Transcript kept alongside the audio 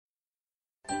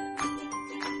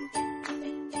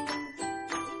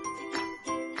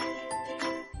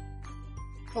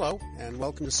Hello, and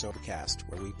welcome to Sobercast,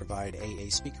 where we provide AA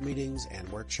speaker meetings and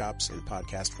workshops in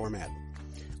podcast format.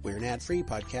 We're an ad-free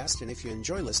podcast, and if you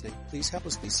enjoy listening, please help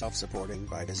us be self-supporting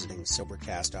by visiting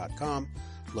Sobercast.com,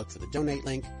 look for the donate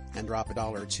link, and drop $1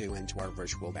 or $2 into our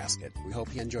virtual basket. We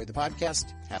hope you enjoy the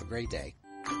podcast. Have a great day.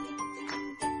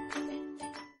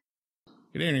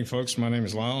 Good evening, folks. My name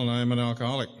is Lyle, and I am an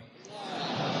alcoholic.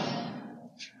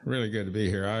 Really good to be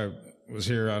here. I was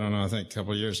here, I think a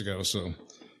couple of years ago, so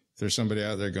if there's somebody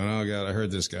out there going, oh, God, I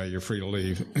heard this guy, you're free to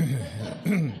leave.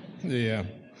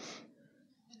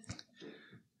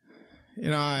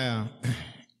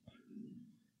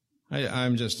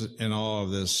 I'm just in awe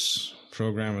of this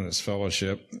program and this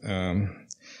fellowship.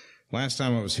 Last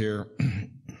time I was here,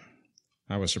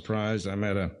 I was surprised. I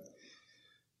met a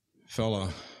fellow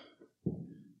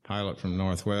pilot from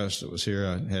Northwest that was here.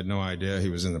 I had no idea he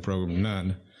was in the program,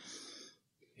 none.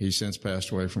 He's since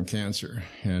passed away from cancer,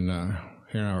 and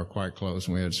he and I were quite close,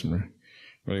 and we had some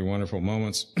really wonderful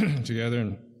moments together.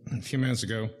 And a few minutes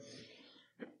ago,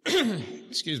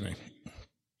 excuse me,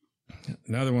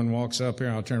 another one walks up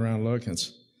here. I'll turn around and look.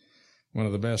 It's one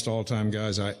of the best all-time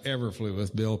guys I ever flew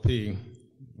with, Lyle P,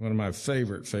 one of my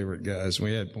favorite guys.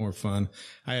 We had more fun.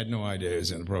 I had no idea he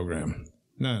was in the program.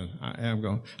 None.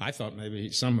 I thought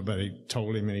maybe somebody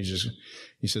told him, and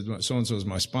he said, so-and-so is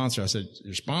my sponsor. I said,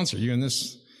 your sponsor? You in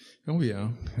this? Oh, yeah.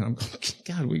 And I'm going,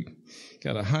 God, we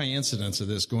got a high incidence of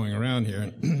this going around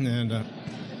here. And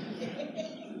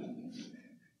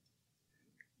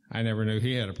I never knew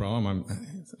he had a problem.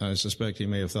 I suspect he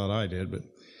may have thought I did. But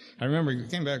I remember he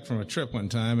came back from a trip one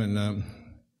time, and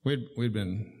we'd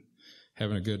been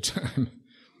having a good time.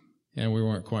 And we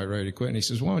weren't quite ready to quit. And he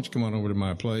says, why don't you come on over to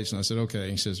my place? And I said, okay.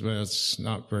 He says, well, it's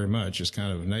not very much. It's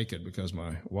kind of naked because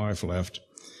my wife left,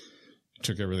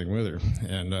 took everything with her.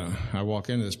 And I walk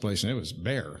into this place, and it was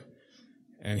bare.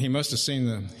 And he must have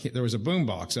seen there was a boom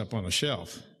box up on the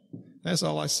shelf. That's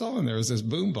all I saw in there was this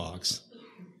boom box.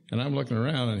 And I'm looking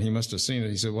around, and he must have seen it.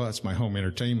 He said, well, that's my home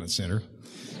entertainment center.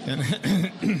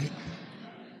 And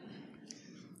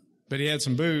but he had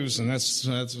some booze, and that's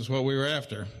what we were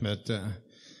after. But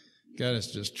God,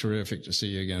 it's just terrific to see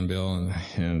you again, Bill.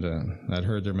 And I'd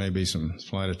heard there may be some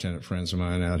flight attendant friends of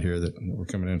mine out here that were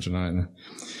coming in tonight. And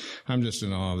I'm just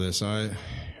in awe of this.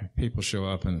 People show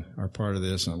up and are part of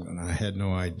this, and I had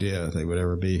no idea they would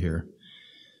ever be here.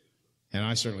 And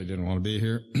I certainly didn't want to be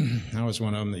here. I was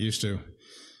one of them that used to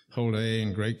hold AA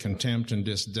in great contempt and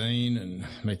disdain and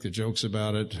make the jokes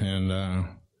about it. And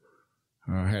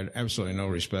I had absolutely no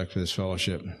respect for this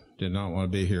fellowship. Did not want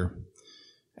to be here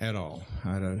at all.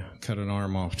 I had to cut an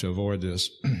arm off to avoid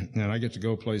this. And I get to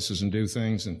go places and do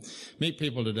things and meet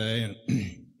people today.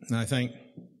 And I think,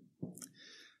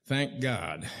 thank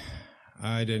God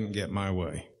I didn't get my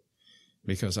way,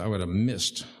 because I would have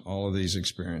missed all of these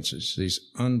experiences, these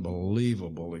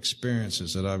unbelievable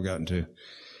experiences that I've gotten to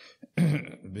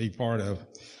be part of,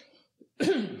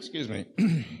 excuse me,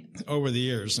 over the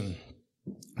years. And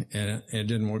it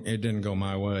didn't go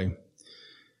my way.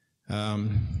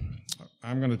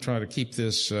 I'm going to try to keep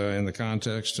this in the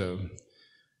context of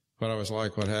what I was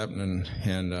like, what happened,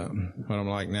 and what I'm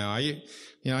like now. I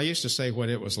used to say what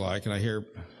it was like, and I hear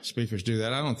speakers do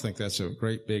that. I don't think that's a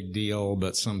great big deal,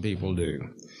 but some people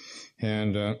do.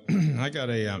 And I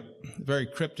got a very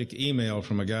cryptic email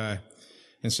from a guy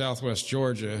in Southwest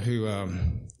Georgia who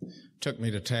took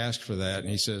me to task for that. And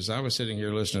he says, I was sitting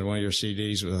here listening to one of your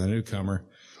CDs with a newcomer,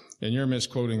 and you're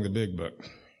misquoting the big book.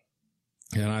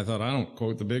 And I thought, I don't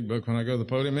quote the big book when I go to the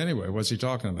podium anyway. What's he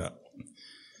talking about?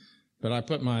 But I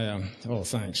put my, oh,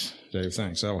 thanks, Dave,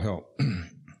 thanks, that'll help.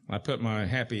 I put my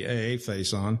happy AA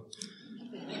face on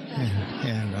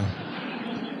and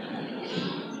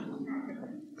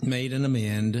made an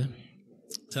amend,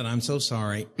 said, I'm so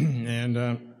sorry.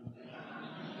 And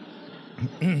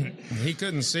he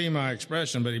couldn't see my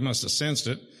expression, but he must have sensed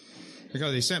it,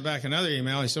 because he sent back another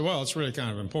email. He said, well, it's really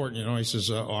kind of important. He says,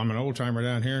 I'm an old-timer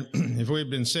down here. If we'd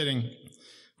been sitting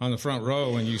on the front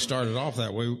row and you started off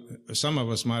that way, some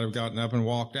of us might have gotten up and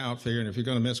walked out, figuring if you're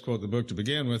going to misquote the book to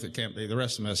begin with, the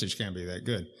rest of the message can't be that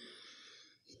good.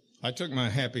 I took my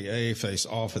happy AA face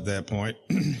off at that point,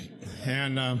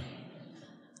 and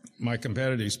my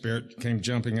competitive spirit came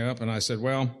jumping up, and I said,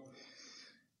 well,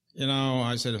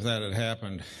 I said, if that had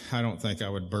happened, I don't think I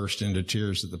would burst into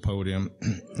tears at the podium.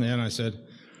 And I said,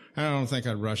 I don't think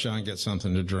I'd rush out and get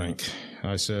something to drink.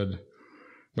 I said,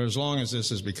 but as long as this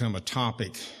has become a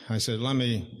topic, I said, let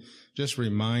me just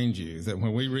remind you that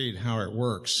when we read How It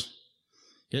Works,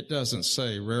 it doesn't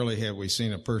say, rarely have we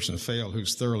seen a person fail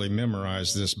who's thoroughly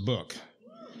memorized this book.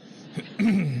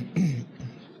 And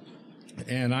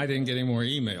I didn't get any more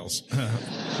emails.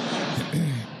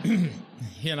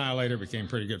 he and I later became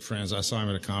pretty good friends. I saw him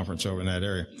at a conference over in that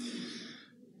area.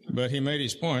 But he made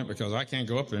his point, because I can't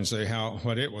go up there and say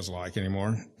what it was like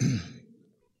anymore.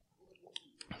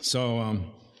 So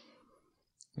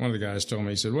one of the guys told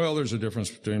me, he said, well, there's a difference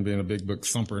between being a big book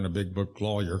thumper and a big book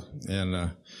lawyer.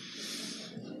 And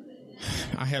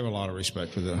I have a lot of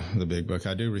respect for the big book.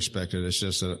 I do respect it. It's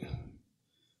just that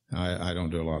I don't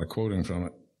do a lot of quoting from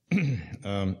it.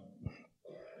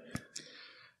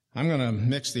 I'm going to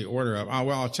mix the order up.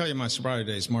 I'll tell you my sobriety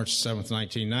days, March 7th,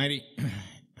 1990.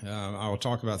 I will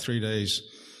talk about 3 days,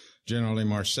 generally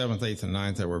March 7th, 8th, and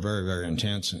 9th, that were very, very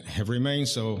intense, and have remained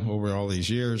so over all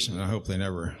these years, and I hope they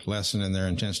never lessen in their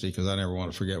intensity, because I never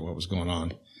want to forget what was going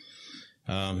on.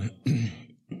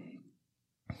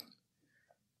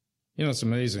 It's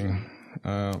amazing.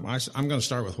 I'm going to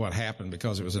start with what happened,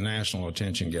 because it was a national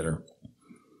attention getter.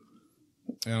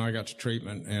 And I got to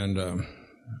treatment, and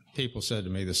people said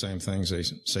to me the same things they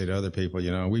say to other people,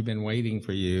 we've been waiting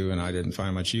for you, and I didn't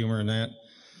find much humor in that.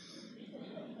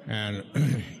 And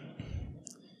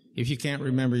if you can't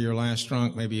remember your last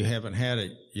drunk, maybe you haven't had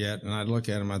it yet. And I'd look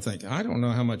at him, I'd think, I don't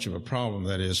know how much of a problem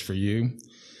that is for you.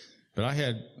 But I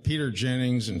had Peter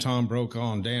Jennings and Tom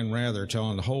Brokaw and Dan Rather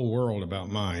telling the whole world about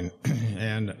mine.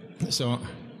 And so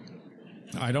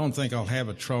I don't think I'll have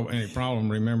any problem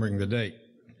remembering the date.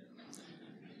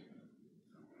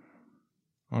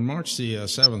 On March the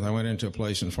 7th, I went into a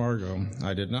place in Fargo.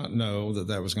 I did not know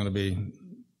that was going to be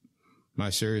my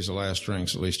series of last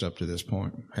drinks, at least up to this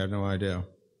point. I had no idea.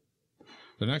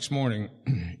 The next morning,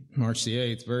 March the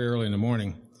 8th, very early in the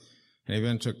morning, an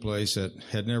event took place that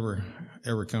had never,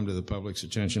 ever come to the public's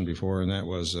attention before, and that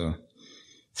was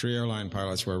 3 airline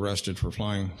pilots were arrested for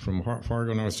flying from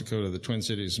Fargo, North Dakota, to the Twin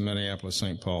Cities, Minneapolis,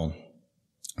 St. Paul.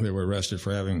 They were arrested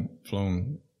for having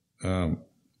flown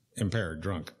impaired,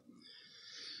 drunk.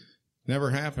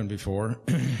 Never happened before,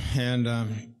 and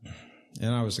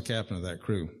I was the captain of that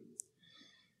crew.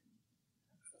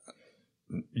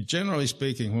 Generally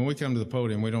speaking, when we come to the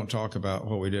podium, we don't talk about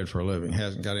what we did for a living. It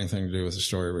hasn't got anything to do with the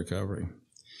story of recovery.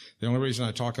 The only reason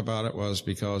I talk about it was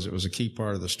because it was a key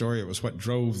part of the story. It was what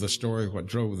drove the story, what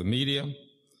drove the media,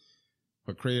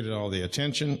 what created all the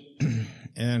attention,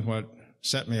 and what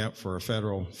set me up for a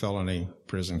federal felony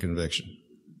prison conviction.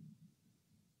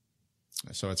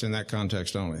 So it's in that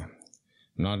context only.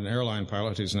 I'm not an airline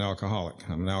pilot who's an alcoholic.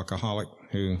 I'm an alcoholic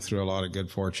who, through a lot of good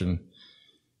fortune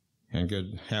and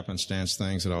good happenstance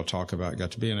things that I'll talk about,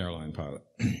 got to be an airline pilot.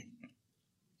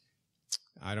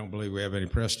 I don't believe we have any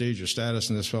prestige or status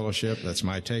in this fellowship. That's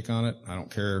my take on it. I don't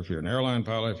care if you're an airline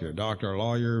pilot, if you're a doctor or a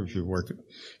lawyer, if you work at a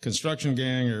construction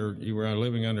gang, or you were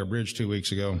living under a bridge 2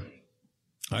 weeks ago.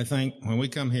 I think when we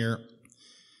come here,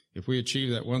 if we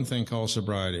achieve that one thing called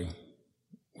sobriety,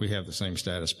 we have the same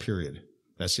status, period.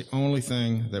 That's the only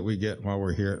thing that we get while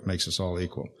we're here. It makes us all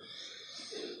equal.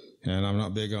 And I'm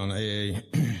not big on AA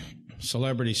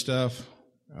celebrity stuff.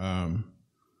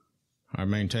 I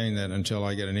maintain that until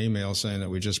I get an email saying that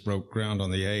we just broke ground on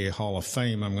the AA Hall of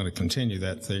Fame. I'm going to continue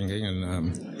that thinking.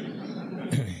 And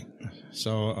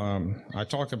so I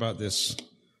talk about this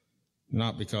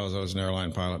not because I was an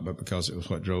airline pilot, but because it was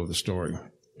what drove the story.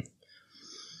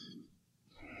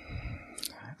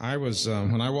 I was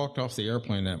when I walked off the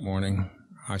airplane that morning,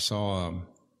 I saw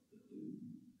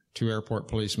 2 airport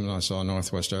policemen. I saw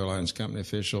Northwest Airlines company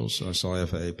officials. I saw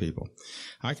FAA people.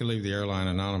 I could leave the airline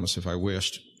anonymous if I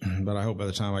wished, but I hope by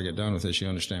the time I get done with this, you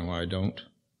understand why I don't.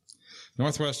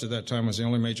 Northwest at that time was the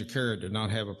only major carrier that did not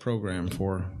have a program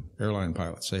for airline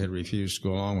pilots. They had refused to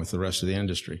go along with the rest of the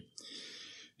industry.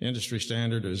 The industry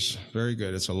standard is very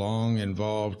good. It's a long,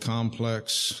 involved,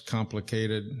 complex,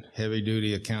 complicated,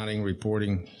 heavy-duty accounting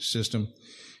reporting system.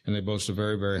 And they boast a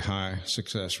very, very high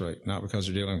success rate, not because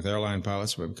they're dealing with airline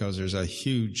pilots, but because there's a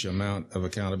huge amount of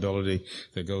accountability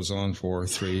that goes on for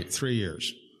three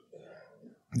years.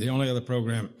 The only other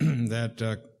program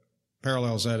that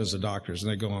parallels that is the doctors,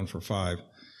 and they go on for 5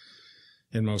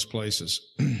 in most places.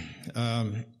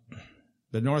 The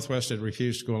Northwest had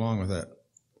refused to go along with that.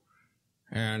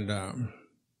 And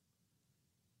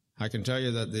I can tell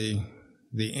you that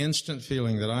the instant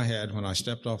feeling that I had when I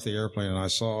stepped off the airplane and I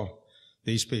saw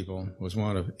these people was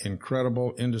one of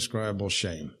incredible, indescribable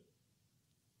shame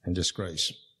and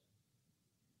disgrace.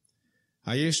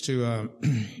 I used to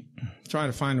try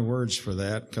to find the words for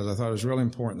that because I thought it was really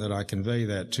important that I convey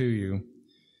that to you.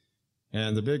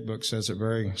 And the Big Book says it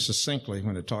very succinctly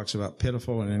when it talks about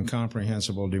pitiful and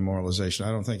incomprehensible demoralization.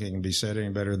 I don't think it can be said any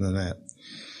better than that.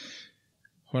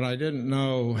 What I didn't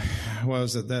know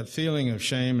was that feeling of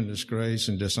shame and disgrace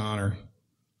and dishonor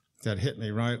that hit me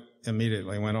right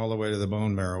immediately, went all the way to the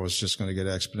bone marrow, was just going to get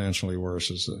exponentially worse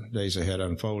as the days ahead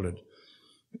unfolded.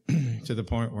 to the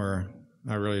point where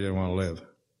I really didn't want to live,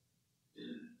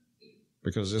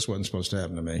 because this wasn't supposed to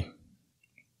happen to me.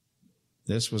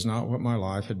 This was not what my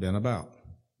life had been about.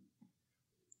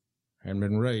 I had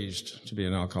been raised to be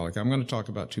an alcoholic. I'm going to talk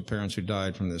about two parents who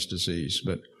died from this disease,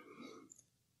 but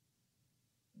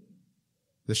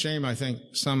the shame, I think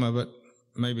some of it,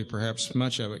 maybe perhaps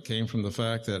much of it, came from the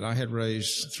fact that I had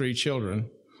raised 3 children,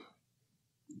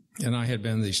 and I had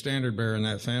been the standard bearer in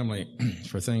that family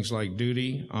for things like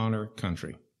duty, honor,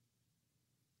 country,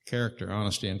 character,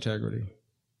 honesty, integrity,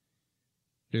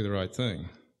 do the right thing.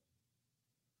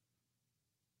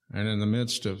 And in the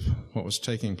midst of what was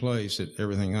taking place,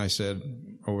 everything I said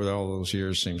over all those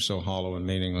years seemed so hollow and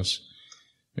meaningless,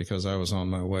 because I was on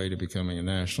my way to becoming a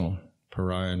national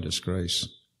pariah and disgrace.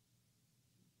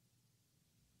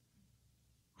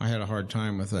 I had a hard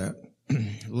time with that.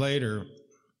 Later,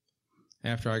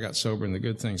 after I got sober and the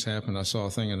good things happened, I saw a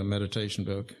thing in a meditation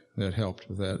book that helped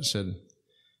with that. It said,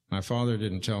 my father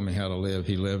didn't tell me how to live.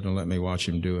 He lived and let me watch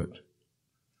him do it.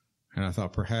 And I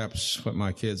thought perhaps what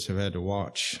my kids have had to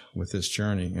watch with this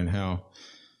journey and how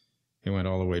it went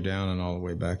all the way down and all the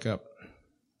way back up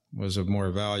was of more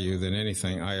value than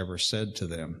anything I ever said to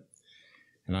them.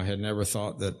 And I had never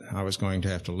thought that I was going to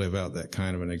have to live out that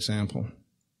kind of an example.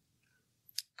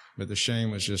 But the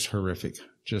shame was just horrific,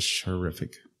 just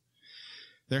horrific.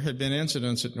 There had been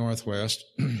incidents at Northwest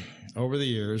over the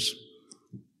years,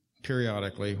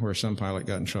 periodically, where some pilot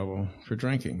got in trouble for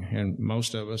drinking. And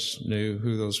most of us knew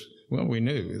who those, well, we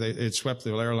knew. It swept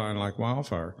the airline like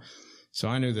wildfire. So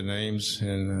I knew the names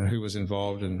and who was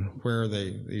involved and where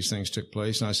these things took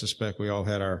place. And I suspect we all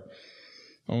had our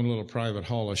own little private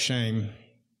hall of shame.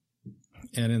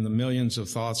 And in the millions of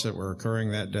thoughts that were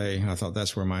occurring that day, I thought,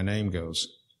 that's where my name goes.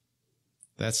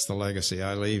 That's the legacy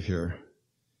I leave here.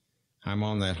 I'm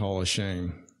on that hall of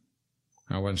shame.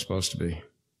 I wasn't supposed to be.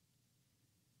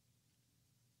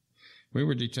 We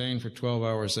were detained for 12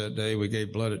 hours that day. We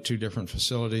gave blood at 2 different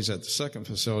facilities. At the second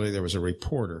facility, there was a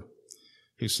reporter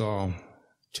who saw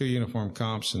 2 uniformed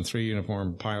cops and 3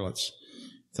 uniformed pilots.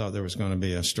 Thought there was going to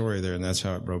be a story there, and that's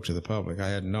how it broke to the public. I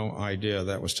had no idea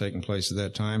that was taking place at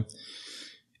that time.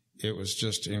 It was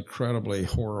just incredibly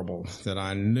horrible that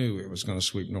I knew it was going to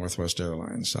sweep Northwest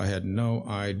Airlines. I had no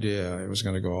idea it was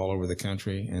going to go all over the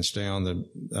country and stay on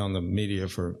the media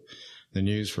for the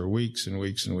news for weeks and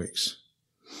weeks and weeks.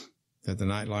 That the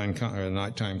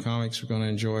nighttime comics were going to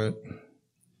enjoy it.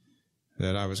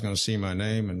 That I was going to see my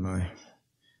name and my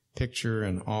picture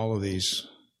in all of these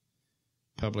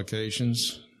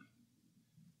publications.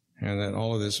 And that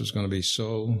all of this was going to be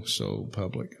so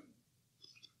public.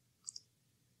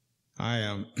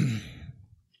 I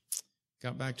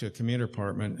got back to a commuter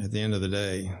apartment at the end of the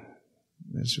day.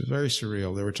 This was very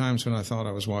surreal. There were times when I thought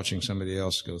I was watching somebody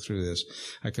else go through this.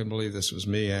 I couldn't believe this was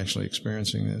me actually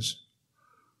experiencing this.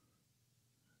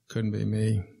 Couldn't be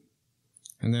me.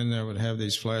 And then I would have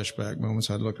these flashback moments.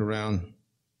 I'd look around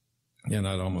and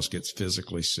I'd almost get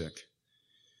physically sick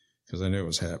because I knew it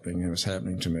was happening. It was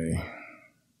happening to me.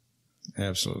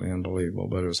 Absolutely unbelievable,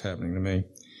 but it was happening to me.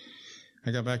 I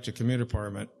got back to commuter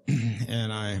apartment,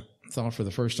 and I thought for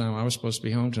the first time I was supposed to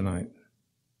be home tonight.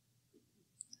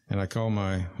 And I called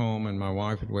my home, and my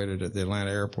wife had waited at the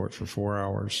Atlanta airport for 4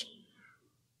 hours,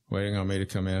 waiting on me to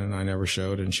come in, and I never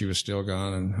showed, and she was still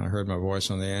gone, and I heard my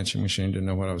voice on the answering machine, didn't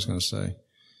know what I was going to say.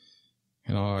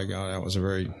 And all I got out was a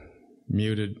very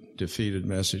muted, defeated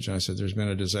message. I said, there's been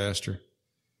a disaster.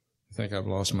 I think I've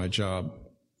lost my job.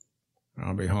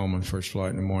 I'll be home on first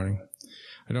flight in the morning.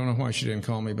 I don't know why she didn't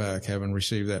call me back, having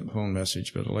received that phone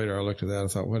message, but later I looked at that, I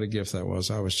thought, what a gift that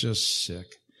was. I was just sick.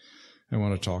 I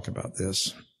want to talk about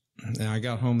this. And I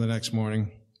got home the next morning.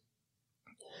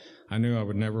 I knew I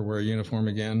would never wear a uniform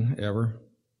again, ever.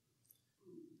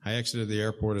 I exited the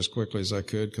airport as quickly as I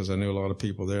could because I knew a lot of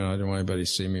people there, and I didn't want anybody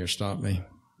to see me or stop me.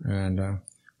 And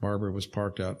Barbara was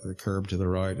parked out to the curb to the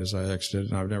right as I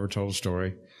exited, and I've never told a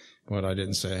story. But I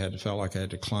didn't say felt like I had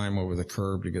to climb over the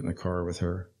curb to get in the car with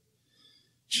her.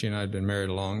 She and I had been married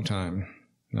a long time,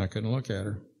 and I couldn't look at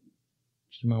her.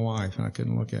 She's my wife, and I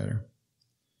couldn't look at her.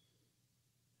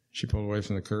 She pulled away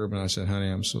from the curb, and I said, honey,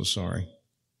 I'm so sorry.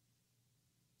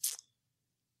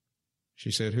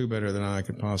 She said, who better than I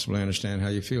could possibly understand how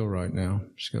you feel right now?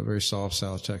 She's got a very soft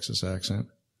South Texas accent.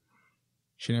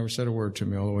 She never said a word to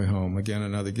me all the way home. Again,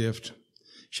 another gift.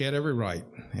 She had every right,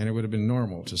 and it would have been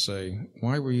normal to say,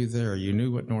 why were you there? You knew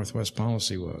what Northwest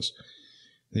policy was.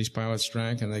 These pilots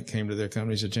drank, and they came to their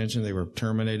company's attention. They were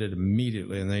terminated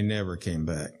immediately, and they never came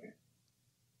back.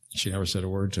 She never said a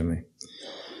word to me.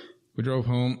 We drove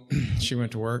home. She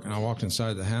went to work, and I walked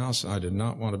inside the house. I did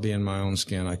not want to be in my own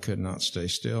skin. I could not stay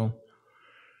still.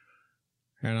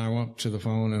 And I went to the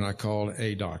phone and I called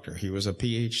a doctor. He was a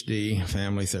PhD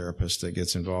family therapist that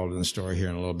gets involved in the story here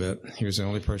in a little bit. He was the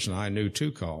only person I knew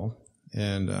to call.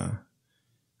 And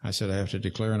I said, I have to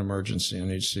declare an emergency. I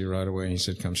need to see you right away. And he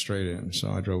said, come straight in.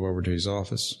 So I drove over to his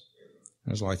office.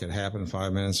 It was like it happened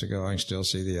 5 minutes ago. I can still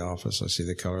see the office. I see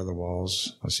the color of the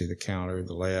walls. I see the counter,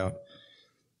 the layout.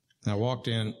 I walked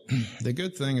in. The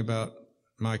good thing about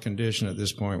my condition at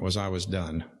this point was I was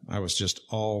done. I was just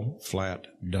all flat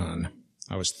done.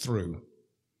 I was through.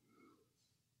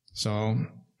 So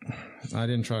I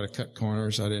didn't try to cut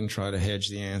corners. I didn't try to hedge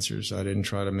the answers. I didn't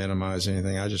try to minimize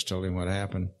anything. I just told him what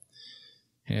happened.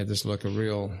 He had this look of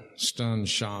real stunned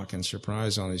shock and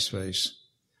surprise on his face.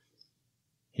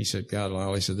 He said, God,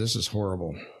 Lyle, he said, this is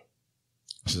horrible.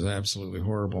 This is absolutely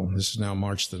horrible. This is now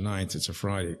March the 9th. It's a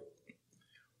Friday.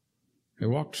 He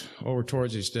walked over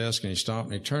towards his desk and he stopped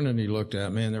and he turned and he looked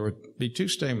at me, and there would be two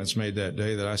statements made that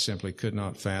day that I simply could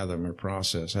not fathom or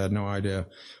process. I had no idea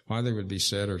why they would be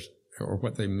said or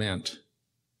what they meant.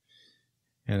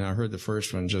 And I heard the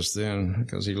first one just then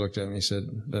because he looked at me and he said,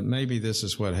 but maybe this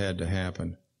is what had to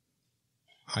happen.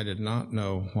 I did not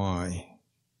know why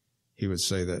he would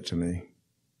say that to me.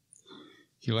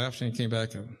 He left and he came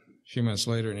back a few minutes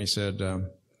later and he said,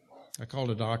 I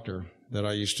called a doctor that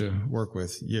I used to work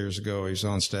with years ago. He was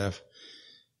on staff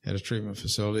at a treatment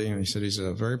facility, and he said he's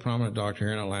a very prominent doctor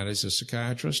here in Atlanta. He's a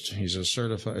psychiatrist. He's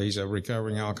a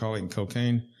recovering alcoholic and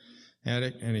cocaine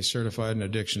addict, and he's certified in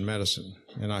addiction medicine.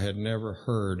 And I had never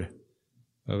heard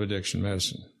of addiction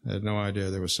medicine. I had no idea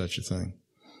there was such a thing.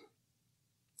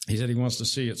 He said he wants to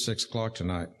see you at 6 o'clock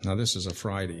tonight. Now, this is a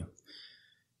Friday.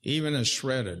 Even as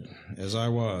shredded as I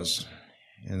was,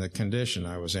 in the condition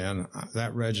I was in,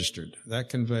 that registered. That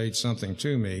conveyed something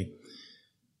to me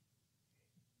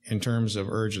in terms of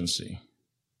urgency.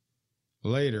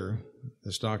 Later,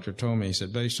 this doctor told me, he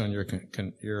said, based on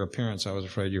your appearance, I was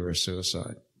afraid you were a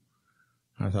suicide.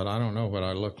 I thought, I don't know what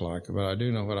I look like, but I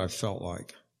do know what I felt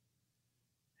like.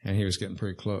 And he was getting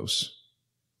pretty close.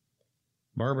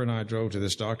 Barbara and I drove to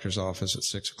this doctor's office at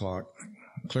 6 o'clock,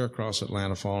 clear across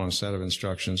Atlanta, following a set of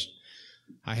instructions.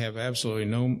 I have absolutely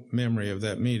no memory of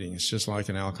that meeting. It's just like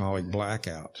an alcoholic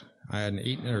blackout. I hadn't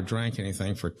eaten or drank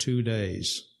anything for 2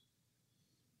 days.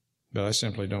 But I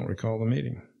simply don't recall the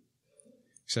meeting,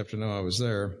 except to know I was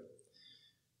there.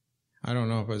 I don't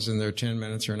know if I was in there 10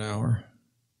 minutes or an hour.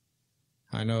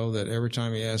 I know that every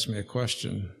time he asked me a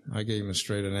question, I gave him as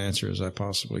straight an answer as I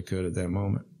possibly could at that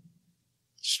moment.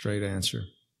 Straight answer.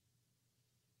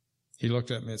 He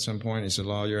looked at me at some point and he said,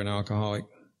 Lyle, you're an alcoholic,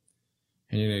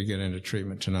 and you need to get into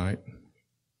treatment tonight.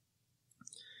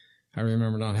 I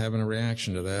remember not having a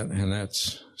reaction to that, and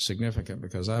that's significant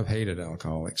because I've hated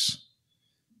alcoholics.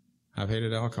 I've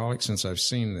hated alcoholics since I've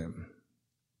seen them,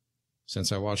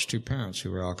 since I watched two parents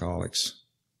who were alcoholics,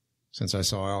 since I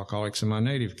saw alcoholics in my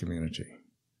native community,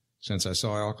 since I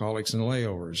saw alcoholics in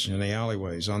layovers, in the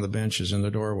alleyways, on the benches, in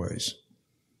the doorways.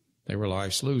 They were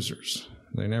life's losers.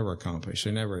 They never accomplished.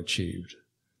 They never achieved.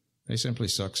 They simply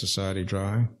sucked society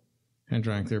dry and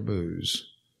drank their booze.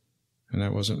 And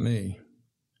that wasn't me.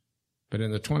 But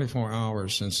in the 24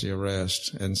 hours since the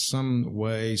arrest, in some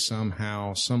way,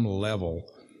 somehow, some level,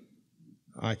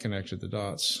 I connected the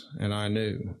dots, and I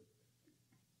knew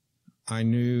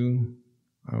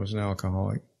I was an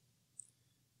alcoholic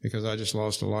because I just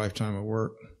lost a lifetime of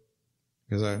work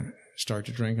because I start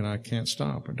to drink and I can't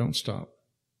stop or don't stop.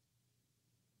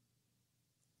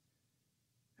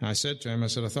 And I said to him, I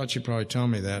said, I thought you'd probably tell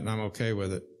me that, and I'm okay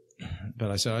with it. But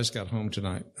I said, I just got home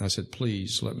tonight. I said,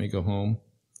 please let me go home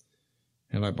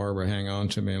and let Barbara hang on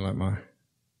to me and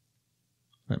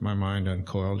let my mind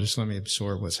uncoil. Just let me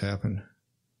absorb what's happened.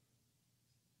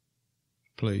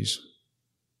 Please.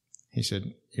 He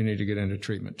said, you need to get into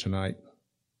treatment tonight.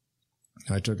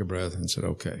 I took a breath and said,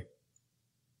 okay.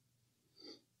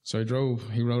 So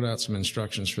he wrote out some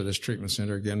instructions for this treatment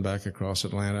center, again, back across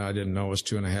Atlanta. I didn't know it was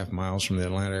 2.5 miles from the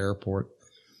Atlanta airport.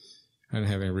 I didn't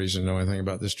have any reason to know anything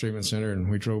about this treatment center, and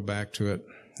we drove back to it.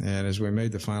 And as we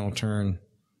made the final turn,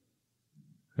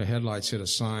 the headlights hit a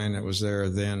sign that was there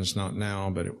then. It's not now,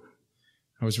 but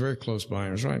I was very close by.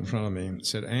 It was right in front of me. It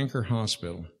said Anchor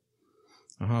Hospital,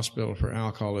 a hospital for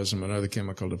alcoholism and other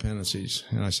chemical dependencies.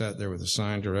 And I sat there with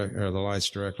the lights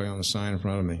directly on the sign in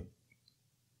front of me.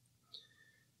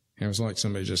 And it was like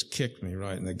somebody just kicked me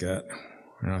right in the gut.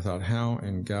 And I thought, how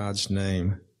in God's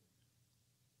name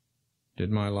did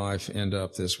my life end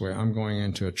up this way? I'm going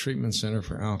into a treatment center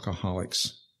for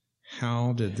alcoholics.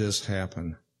 How did this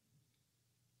happen?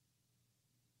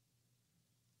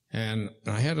 And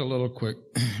I had a little quick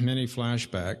mini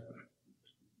flashback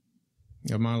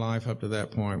of my life up to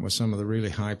that point was some of the really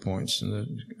high points and the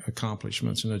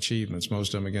accomplishments and achievements,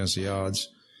 most of them against the odds,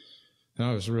 that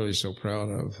I was really so proud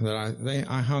of, that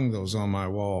I hung those on my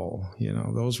wall. You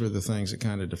know, those were the things that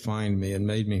kind of defined me and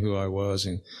made me who I was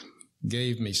and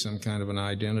gave me some kind of an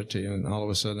identity, and all of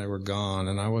a sudden they were gone,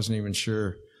 and I wasn't even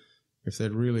sure if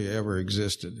they'd really ever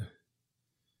existed.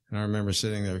 And I remember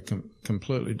sitting there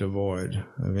completely devoid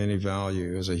of any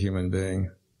value as a human being,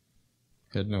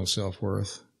 had no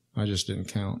self-worth. I just didn't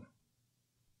count.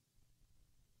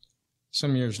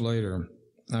 Some years later,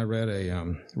 I read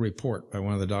a report by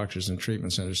one of the doctors in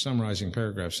treatment centers, summarizing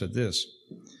paragraph, said this.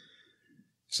 It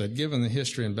said, given the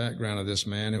history and background of this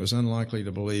man, it was unlikely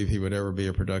to believe he would ever be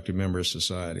a productive member of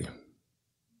society.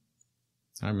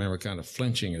 I remember kind of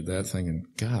flinching at that, thinking,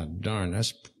 God darn,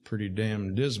 that's pretty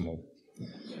damn dismal.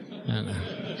 And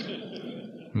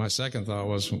my second thought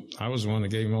was, I was the one that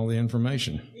gave him all the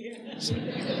information. So,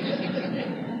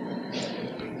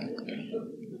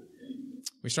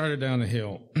 we started down the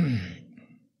hill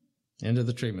into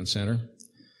the treatment center.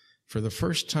 For the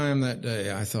first time that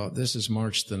day, I thought, this is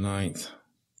March the 9th.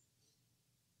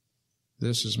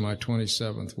 This is my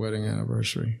 27th wedding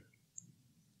anniversary.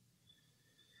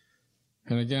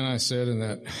 And again, I said in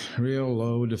that real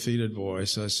low, defeated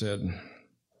voice, I said,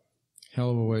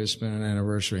 hell of a way to spend an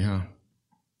anniversary, huh?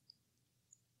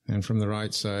 And from the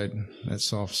right side, that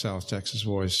soft South Texas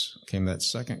voice, came that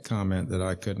second comment that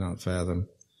I could not fathom.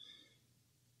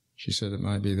 She said, it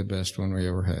might be the best one we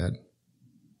ever had.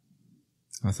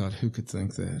 I thought, who could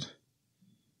think that?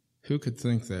 Who could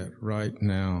think that right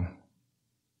now?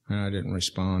 And I didn't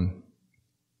respond.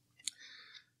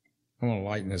 I want to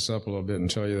lighten this up a little bit and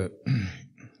tell you that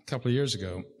a couple of years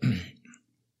ago,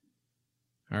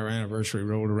 our anniversary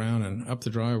rolled around, and up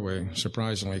the driveway,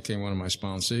 surprisingly, came one of my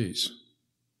sponsees.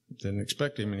 Didn't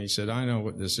expect him, and he said, I know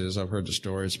what this is. I've heard the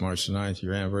story. It's March the 9th,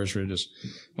 your anniversary. Just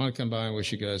want to come by and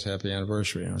wish you guys happy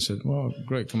anniversary. And I said, well,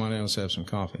 great. Come on in. Let's have some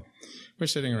coffee. We're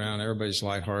sitting around. Everybody's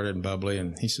lighthearted and bubbly.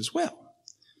 And he says,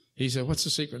 what's the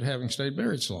secret to having stayed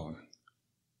married so long?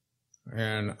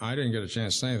 And I didn't get a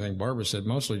chance to say anything. Barbara said,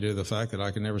 mostly due to the fact that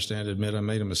I can never stand to admit I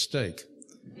made a mistake.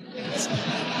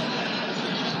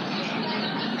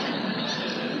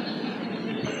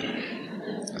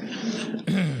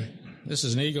 This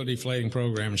is an ego-deflating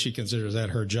program, and she considers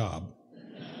that her job.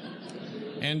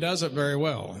 And does it very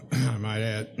well, I might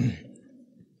add.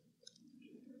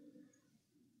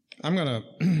 I'm going to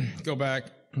go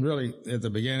back really at the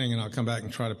beginning, and I'll come back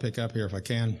and try to pick up here if I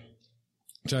can.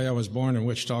 Tell you I was born in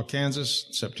Wichita, Kansas,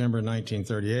 September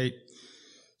 1938.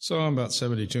 So I'm about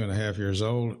 72 and a half years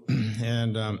old.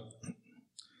 And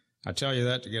I tell you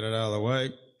that to get it out of the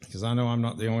way, because I know I'm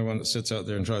not the only one that sits out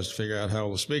there and tries to figure out how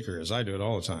old the speaker is. I do it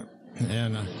all the time.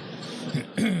 And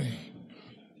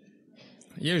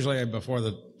usually before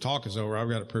the talk is over, I've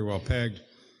got it pretty well pegged.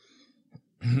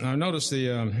 I've noticed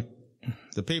the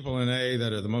people in A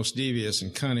that are the most devious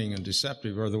and cunning and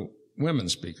deceptive are the women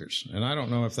speakers. And I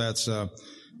don't know if that's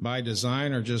by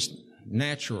design or just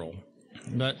natural.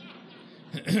 But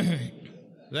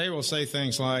they will say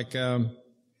things like, I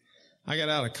got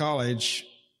out of college,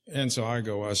 and so I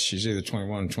go, well, she's either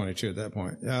 21 or 22 at that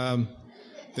point.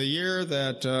 The year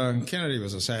that Kennedy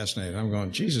was assassinated, I'm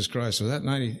going, Jesus Christ, was that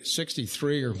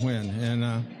 1963 or when?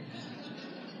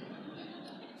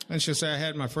 And she'll say, I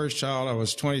had my first child, I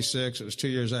was 26, it was 2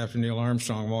 years after Neil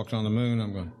Armstrong walked on the moon.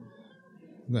 I'm going,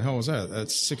 the hell was that?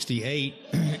 That's 68.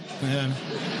 And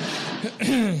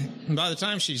by the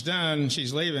time she's done,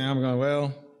 she's leaving, I'm going,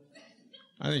 well,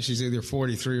 I think she's either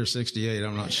 43 or 68,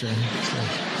 I'm not sure.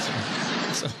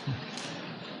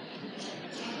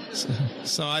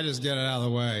 So I just get it out of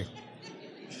the way.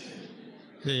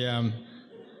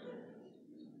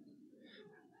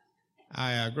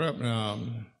 I grew up in a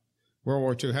World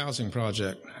War II housing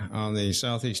project on the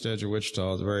southeast edge of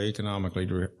Wichita. It's a very economically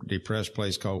depressed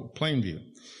place called Plainview.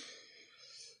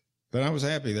 But I was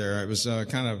happy there. It was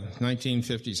kind of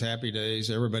 1950s happy days.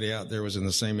 Everybody out there was in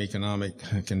the same economic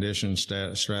condition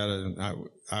strata. And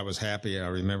I was happy. I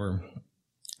remember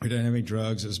we didn't have any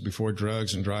drugs. It was before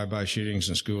drugs and drive-by shootings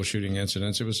and school shooting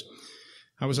incidents.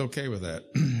 I was okay with that.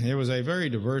 It was a very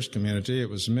diverse community. It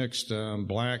was mixed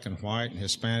black and white and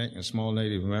Hispanic and a small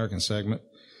Native American segment.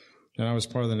 And I was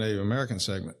part of the Native American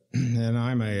segment. And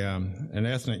I'm an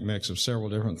ethnic mix of several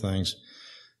different things.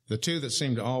 The two that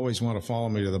seem to always want to follow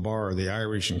me to the bar are the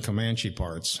Irish and Comanche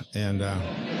parts. And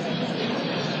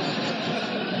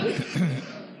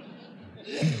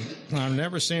I've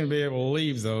never seemed to be able to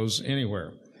leave those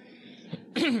anywhere.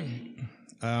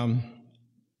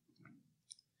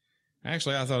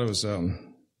 Actually, I thought it was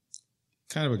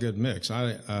kind of a good mix.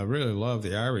 I really love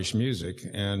the Irish music,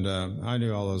 and I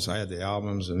knew all those. I had the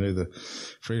albums and knew the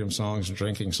freedom songs and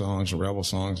drinking songs and rebel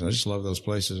songs, and I just love those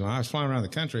places. When I was flying around the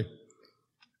country,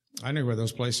 I knew where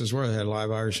those places were. They had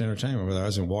live Irish entertainment, whether I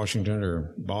was in Washington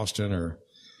or Boston or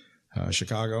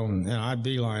Chicago, and I'd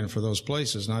beeline for those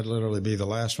places, and I'd literally be the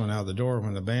last one out the door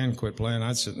when the band quit playing.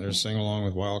 I'd sit there sing along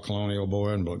with Wild Colonial Boy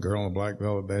and Girl in the Black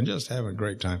Velvet Band, just having a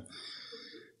great time.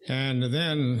 And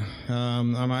then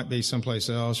I might be someplace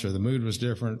else, or the mood was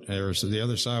different, or so the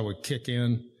other side would kick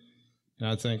in, and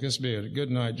I'd think this would be a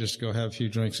good night just to go have a few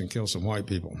drinks and kill some white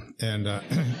people. And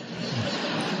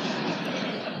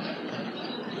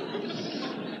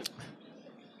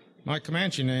my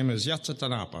Comanche name is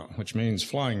Yatsatanapa, which means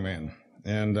flying man.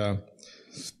 And I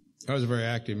was a very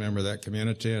active member of that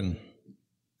community and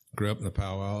grew up in the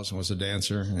powwows and was a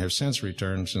dancer, and have since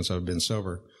returned since I've been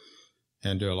sober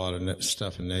and do a lot of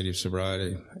stuff in native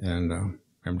sobriety, and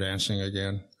I'm dancing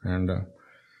again. And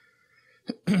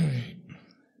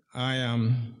I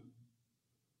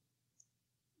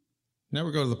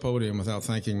never go to the podium without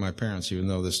thanking my parents, even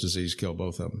though this disease killed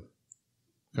both of them,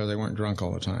 because they weren't drunk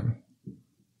all the time.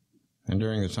 And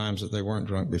during the times that they weren't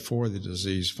drunk, before the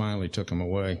disease finally took them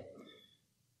away,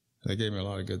 they gave me a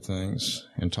lot of good things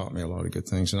and taught me a lot of good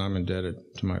things, and I'm indebted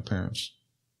to my parents.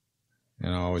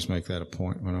 And I always make that a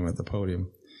point when I'm at the podium.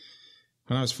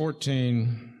 When I was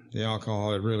 14, the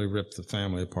alcohol had really ripped the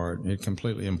family apart. It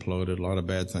completely imploded. A lot of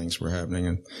bad things were happening.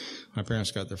 And my parents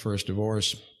got their first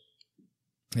divorce,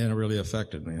 and it really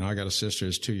affected me. And I got a sister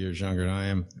who's 2 years younger than I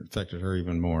am. It affected her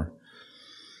even more.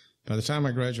 By the time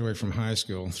I graduated from high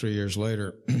school, 3 years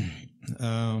later,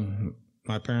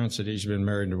 my parents had each been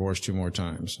married and divorced 2 more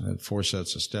times. I had 4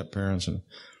 sets of step-parents, and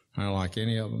I didn't like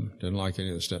any of them, didn't like any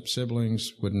of the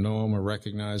step-siblings, wouldn't know them or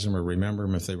recognize them or remember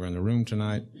them if they were in the room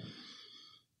tonight.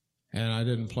 And I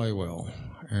didn't play well.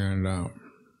 And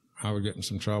I would get in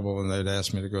some trouble, and they'd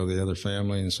ask me to go to the other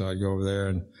family, and so I'd go over there,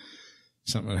 and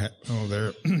something would happen over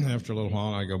there. After a little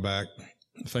while, I'd go back.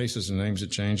 Faces and names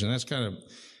had changed, and that's kind of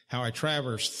how I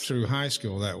traversed through high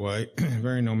school that way,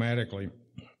 very nomadically.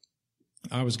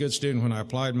 I was a good student when I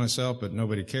applied myself, but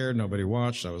nobody cared, nobody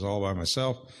watched. I was all by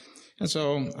myself. And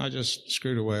so I just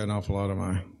screwed away an awful lot of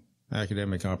my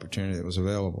academic opportunity that was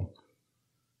available.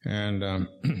 And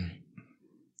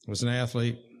was an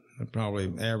athlete,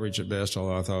 probably average at best,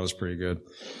 although I thought I was pretty good.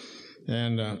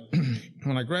 And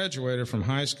when I graduated from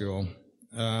high school,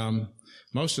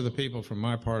 most of the people from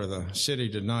my part of the city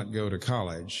did not go to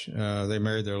college. They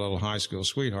married their little high school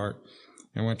sweetheart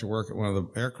and went to work at one of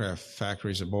the aircraft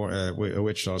factories that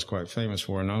Wichita is quite famous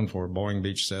for and known for, Boeing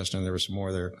Beach, Cessna, and there was some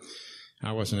more there.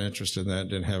 I wasn't interested in that,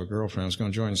 didn't have a girlfriend. I was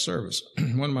going to join the service.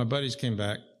 One of my buddies came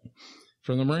back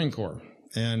from the Marine Corps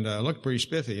and looked pretty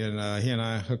spiffy, and he and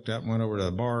I hooked up, went over to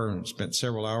a bar and spent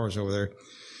several hours over there.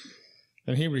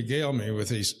 And he regaled me with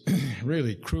these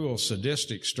really cruel,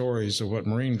 sadistic stories of what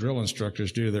Marine drill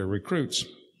instructors do to their recruits.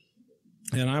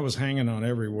 And I was hanging on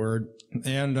every word.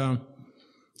 And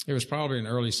it was probably an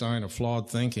early sign of flawed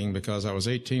thinking, because I was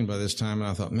 18 by this time, and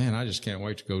I thought, man, I just can't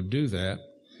wait to go do that.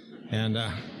 And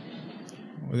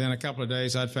within a couple of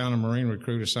days, I'd found a Marine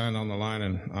recruit assigned on the line,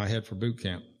 and I head for boot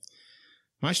camp.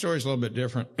 My story's a little bit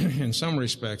different in some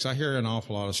respects. I hear an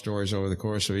awful lot of stories over the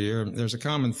course of a year. There's a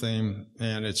common theme,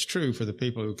 and it's true for the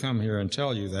people who come here and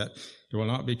tell you that. It will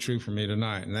not be true for me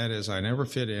tonight, and that is I never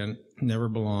fit in, never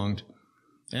belonged,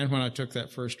 and when I took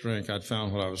that first drink, I'd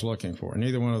found what I was looking for.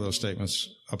 Neither one of those statements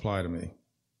apply to me.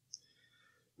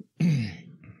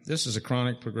 This is a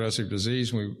chronic progressive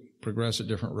disease. We progress at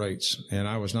different rates, and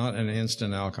I was not an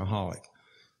instant alcoholic.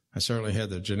 I certainly had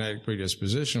the genetic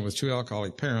predisposition. With 2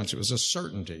 alcoholic parents, it was a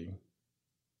certainty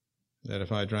that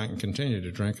if I drank and continued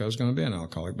to drink, I was going to be an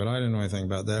alcoholic. But I didn't know anything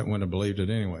about that, wouldn't have believed it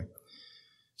anyway.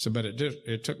 But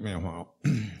it took me a while.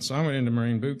 So I went into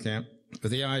Marine boot camp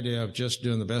with the idea of just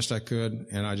doing the best I could,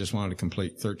 and I just wanted to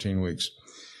complete 13 weeks.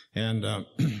 And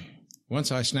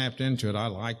once I snapped into it, I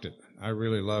liked it. I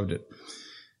really loved it.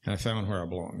 And I found where I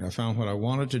belonged. I found what I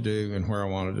wanted to do and where I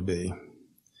wanted to be.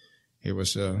 It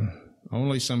was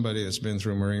only somebody that's been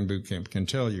through Marine boot camp can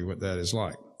tell you what that is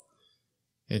like.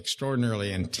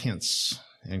 Extraordinarily intense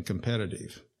and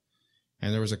competitive.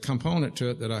 And there was a component to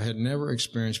it that I had never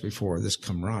experienced before, this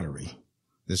camaraderie,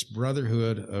 this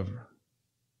brotherhood of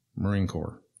Marine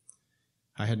Corps.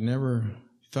 I had never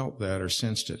felt that or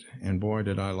sensed it, and boy,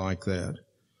 did I like that.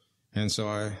 And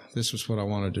so this was what I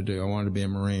wanted to do. I wanted to be a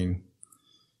Marine.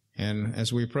 And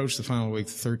as we approached the final week,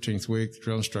 the 13th week, the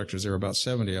drill instructors, there were about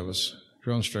 70 of us.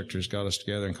 Drill instructors got us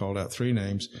together and called out 3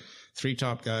 names, 3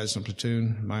 top guys in the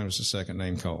platoon. Mine was the second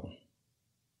name called.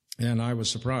 And I was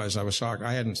surprised. I was shocked.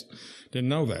 I didn't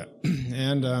know that.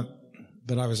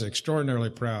 but I was extraordinarily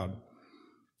proud.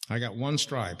 I got one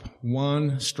stripe,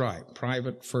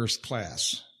 private first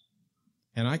class.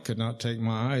 And I could not take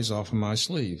my eyes off of my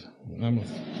sleeve. I'm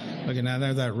looking down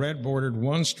there, that red bordered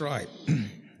one stripe,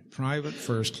 private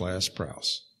first class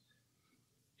Prowse.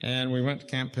 And we went to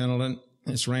Camp Pendleton.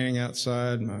 It's raining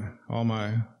outside. All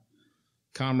my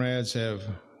comrades have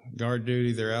guard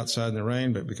duty. They're outside in the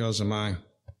rain, but because of my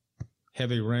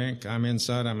heavy rank, I'm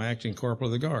inside. I'm acting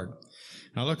corporal of the guard.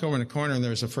 I look over in the corner, and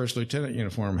there's a first lieutenant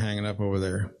uniform hanging up over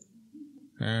there.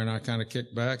 And I kind of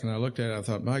kicked back, and I looked at it. I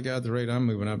thought, my God, the rate I'm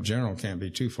moving up, General can't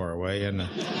be too far away. And, and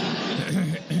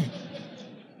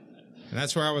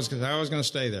that's where I was, because I was going to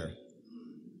stay there.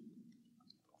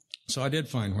 So I did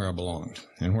find where I belonged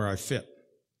and where I fit.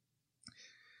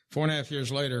 4.5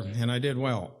 years later, and I did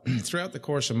well. Throughout the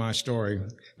course of my story,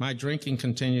 my drinking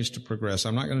continues to progress.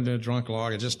 I'm not going to do a drunk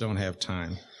log. I just don't have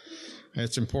time.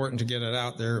 It's important to get it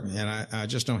out there, and I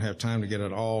just don't have time to get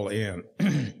it all in.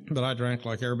 But I drank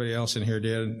like everybody else in here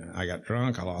did. I got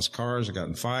drunk. I lost cars. I got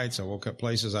in fights. I woke up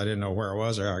places I didn't know where I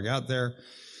was or how I got there.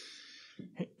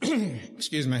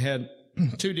 Excuse me. I had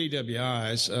 2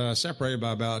 DWIs, separated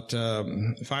by about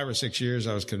 5 or 6 years.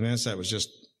 I was convinced that was just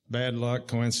bad luck,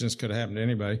 coincidence, could have happened to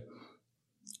anybody.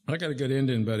 I got a good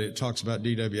Indian buddy that talks about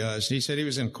DWIs. He said he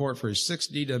was in court for his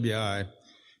 6th DWI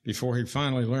before he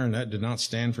finally learned that did not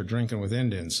stand for drinking with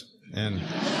Indians. And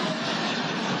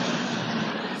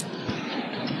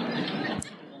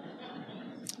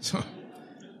so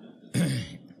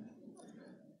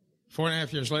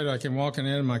 4.5 years later, I came walking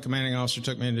in, and my commanding officer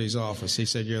took me into his office. He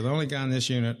said, "You're the only guy in this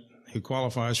unit who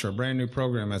qualifies for a brand new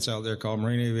program that's out there called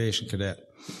Marine Aviation Cadet.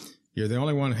 You're the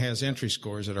only one who has entry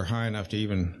scores that are high enough to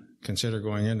even consider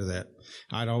going into that."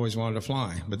 I'd always wanted to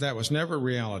fly, but that was never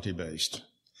reality-based.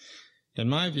 In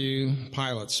my view,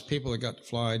 pilots, people that got to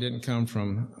fly, didn't come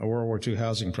from a World War II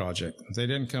housing project. They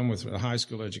didn't come with a high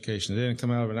school education. They didn't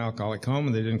come out of an alcoholic home,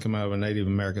 and they didn't come out of a Native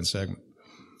American segment.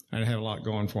 I didn't have a lot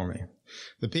going for me.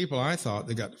 The people I thought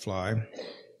that got to fly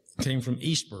came from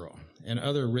Eastboro and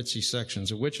other ritzy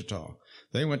sections of Wichita.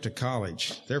 They went to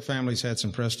college. Their families had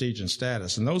some prestige and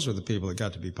status, and those were the people that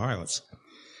got to be pilots.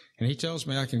 And he tells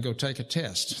me I can go take a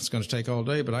test. It's going to take all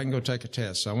day, but I can go take a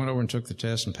test. So I went over and took the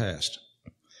test and passed.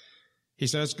 He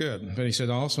said, "That's good." But he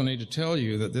said, "I also need to tell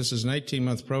you that this is an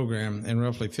 18-month program, and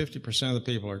roughly 50% of the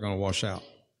people are going to wash out.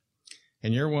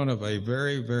 And you're one of a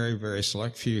very, very, very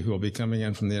select few who will be coming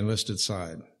in from the enlisted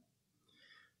side.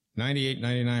 98,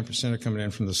 99% are coming in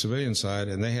from the civilian side,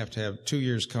 and they have to have 2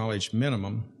 years college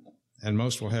minimum, and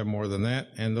most will have more than that,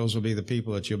 and those will be the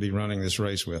people that you'll be running this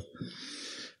race with."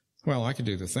 Well, I could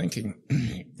do the thinking.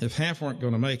 If half weren't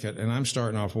going to make it, and I'm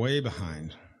starting off way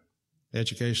behind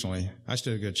educationally, I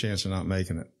stood a good chance of not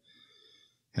making it.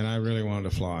 And I really wanted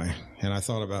to fly. And I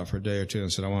thought about it for a day or two and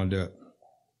said, I want to do it.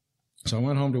 So I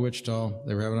went home to Wichita.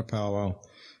 They were having a powwow.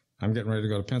 I'm getting ready to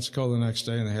go to Pensacola the next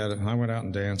day, and I went out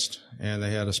and danced, and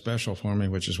they had a special for me,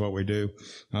 which is what we do.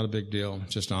 Not a big deal,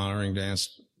 just an honoring dance.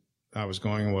 I was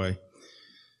going away.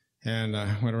 And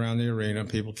I went around the arena.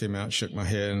 People came out, shook my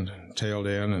head, and tailed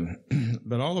in.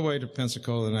 But all the way to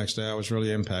Pensacola the next day, I was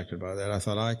really impacted by that. I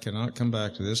thought, I cannot come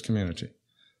back to this community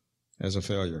as a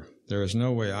failure. There is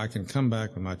no way I can come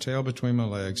back with my tail between my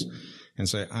legs and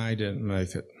say, I didn't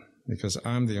make it, because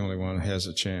I'm the only one who has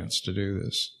a chance to do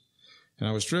this. And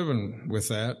I was driven with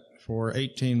that for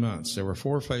 18 months. There were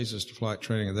 4 phases to flight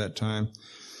training at that time,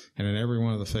 and in every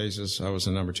one of the phases, I was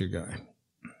the number 2 guy.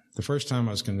 The first time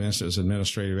I was convinced it was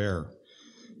administrative error,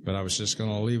 but I was just going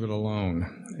to leave it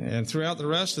alone. And throughout the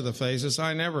rest of the phases,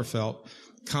 I never felt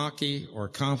cocky or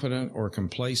confident or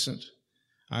complacent.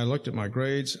 I looked at my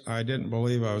grades. I didn't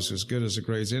believe I was as good as the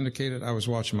grades indicated. I was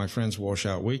watching my friends wash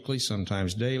out weekly,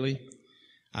 sometimes daily.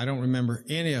 I don't remember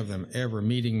any of them ever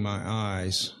meeting my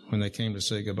eyes when they came to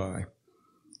say goodbye.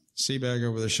 Sea bag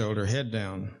over their shoulder, head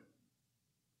down,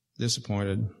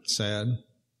 disappointed, sad.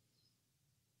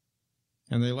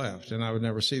 And they left, and I would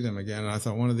never see them again. And I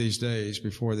thought, one of these days,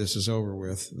 before this is over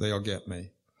with, they'll get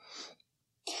me.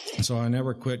 So I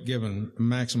never quit giving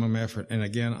maximum effort. And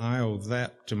again, I owe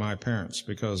that to my parents,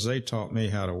 because they taught me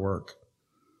how to work.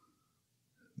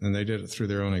 And they did it through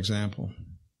their own example.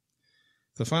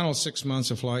 The final 6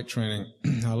 months of flight training,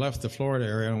 I left the Florida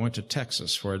area and went to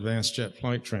Texas for advanced jet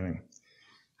flight training.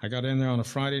 I got in there on a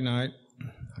Friday night.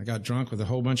 I got drunk with a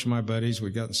whole bunch of my buddies.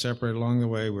 We'd gotten separated along the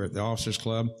way. We were at the officers'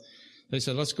 club. They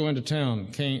said, let's go into town,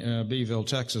 Beeville,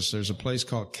 Texas. There's a place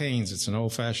called Cane's. It's an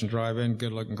old-fashioned drive-in.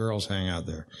 Good-looking girls hang out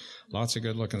there. Lots of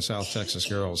good-looking South Texas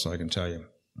girls, I can tell you.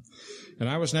 And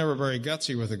I was never very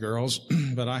gutsy with the girls,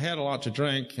 but I had a lot to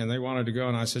drink, and they wanted to go,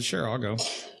 and I said, sure, I'll go.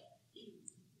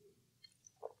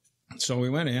 So we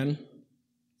went in,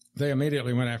 they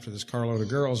immediately went after this carload of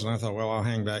girls, and I thought, well, I'll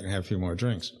hang back and have a few more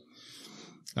drinks.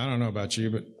 I don't know about you,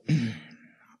 but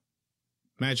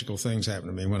magical things happen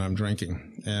to me when I'm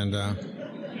drinking. And I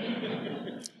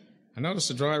noticed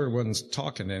the driver wasn't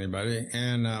talking to anybody,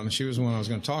 and she was the one I was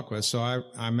going to talk with, so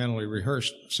I mentally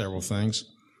rehearsed several things.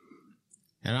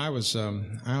 And I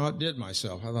outdid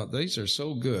myself. I thought, these are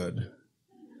so good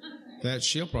that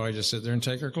she'll probably just sit there and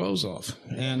take her clothes off.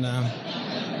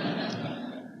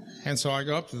 And so I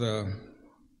go up to the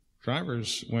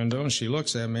driver's window, and she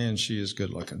looks at me, and she is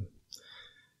good looking.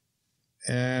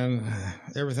 And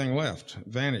everything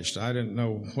vanished. I didn't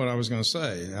know what I was going to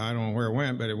say. I don't know where it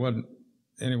went, but it wasn't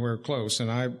anywhere close.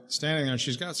 And I'm standing there, and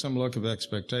she's got some look of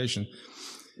expectation.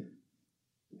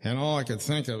 And all I could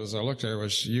think of as I looked at her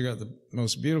was, you got the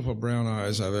most beautiful brown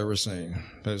eyes I've ever seen.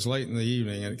 But it was late in the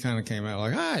evening, and it kind of came out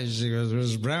like, hi. She goes,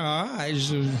 there's brown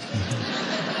eyes.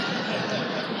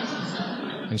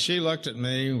 And she looked at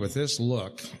me with this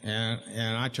look, and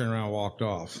I turned around and walked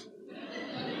off.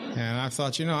 And I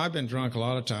thought, I've been drunk a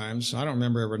lot of times. I don't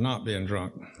remember ever not being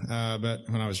drunk, but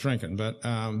when I was drinking. But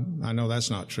I know that's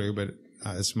not true, but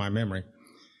it's my memory.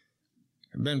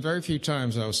 There have been very few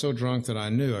times I was so drunk that I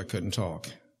knew I couldn't talk.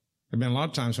 There have been a lot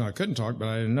of times when I couldn't talk, but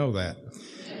I didn't know that.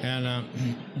 And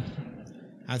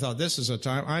I thought, this is a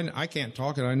time I can't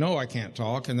talk, and I know I can't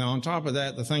talk. And then on top of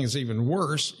that, the thing that's even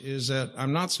worse is that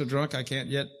I'm not so drunk I can't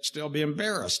yet still be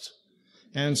embarrassed.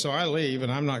 And so I leave,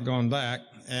 and I'm not going back.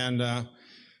 And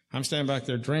I'm standing back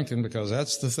there drinking because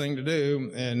that's the thing to do.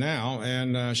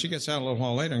 And she gets out a little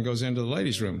while later and goes into the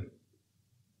ladies' room.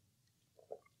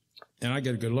 And I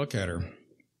get a good look at her.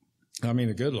 I mean,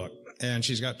 a good look. And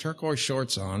she's got turquoise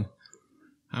shorts on.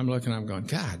 I'm looking, I'm going,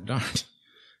 God darn it.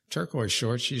 Turquoise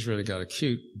shorts, she's really got a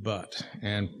cute butt.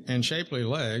 And shapely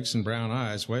legs and brown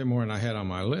eyes, way more than I had on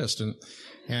my list. And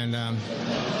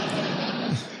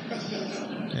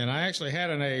I actually had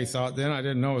an AA thought then. I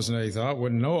didn't know it was an AA thought.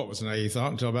 Wouldn't know it was an AA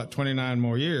thought until about 29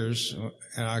 more years.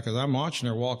 Because I'm watching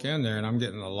her walk in there, and I'm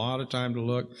getting a lot of time to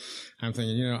look. I'm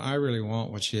thinking, I really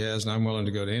want what she has, and I'm willing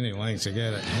to go to any length to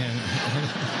get it.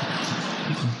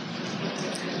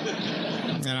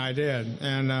 And I did.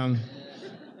 And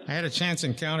I had a chance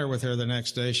encounter with her the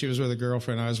next day. She was with a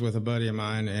girlfriend. I was with a buddy of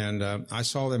mine, and I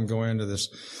saw them go into this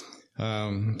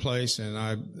place, and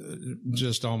I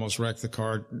just almost wrecked the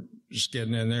car just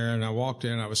getting in there. And I walked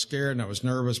in. I was scared and I was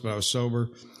nervous, but I was sober.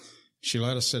 She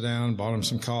let us sit down, bought him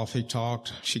some coffee,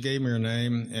 talked. She gave me her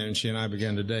name, and she and I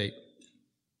began to date.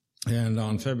 And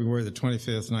on February the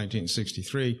 25th,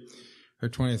 1963, her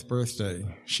 20th birthday,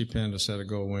 she pinned a set of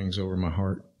gold wings over my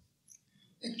heart.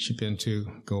 She pinned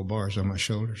 2 gold bars on my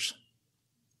shoulders.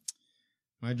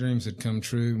 My dreams had come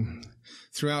true.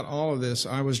 Throughout all of this,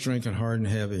 I was drinking hard and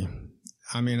heavy.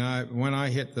 I mean, when I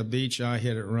hit the beach, I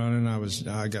hit it running.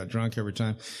 I got drunk every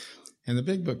time. And the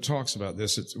big book talks about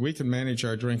this. We can manage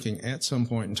our drinking at some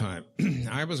point in time.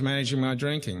 I was managing my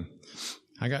drinking.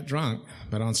 I got drunk,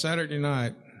 but on Saturday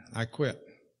night, I quit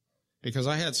because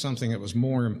I had something that was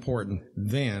more important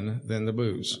then than the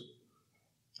booze.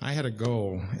 I had a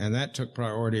goal, and that took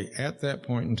priority at that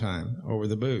point in time over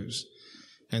the booze.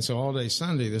 And so all day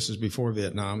Sunday, this is before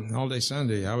Vietnam, all day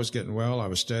Sunday, I was getting well, I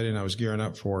was studying, I was gearing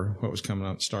up for what was coming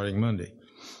up starting Monday.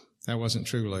 That wasn't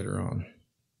true later on.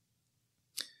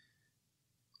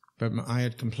 But I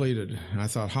had completed, and I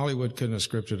thought Hollywood couldn't have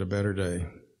scripted a better day.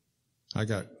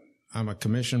 I'm a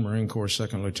commissioned Marine Corps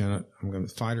second lieutenant. I'm a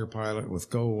fighter pilot with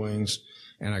gold wings,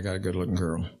 and I got a good-looking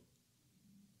girl.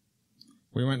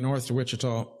 We went north to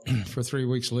Wichita for 3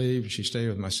 weeks leave. She stayed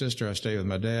with my sister. I stayed with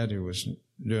my dad, who was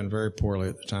doing very poorly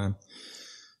at the time.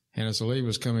 And as the leave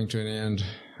was coming to an end,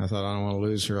 I thought, I don't want to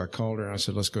lose her. I called her, and I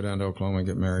said, let's go down to Oklahoma and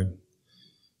get married.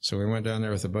 So we went down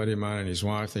there with a buddy of mine and his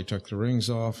wife. They took the rings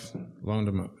off,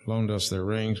 loaned us their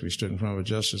rings. We stood in front of a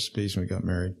justice of peace, and we got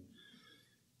married.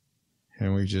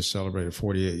 And we just celebrated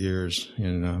 48 years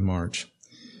in March.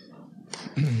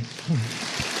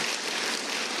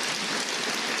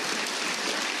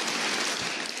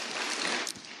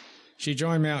 She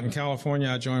joined me out in California.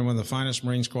 I joined one of the finest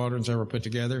Marine squadrons ever put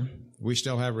together. We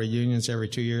still have reunions every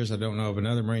 2 years. I don't know of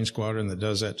another Marine squadron that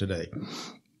does that today.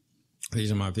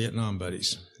 These are my Vietnam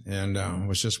buddies, and I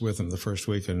was just with them the first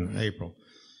week in April.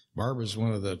 Barbara's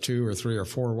one of the 2 or 3 or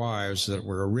 4 wives that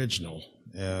were original.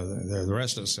 The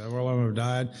rest of us, several of them have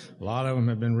died. A lot of them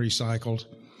have been recycled.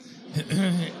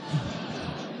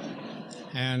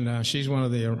 And she's one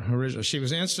of the original. She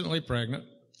was instantly pregnant.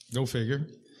 Go figure.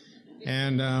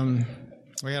 And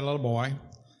we had a little boy.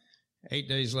 8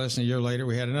 days less than a year later,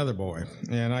 we had another boy.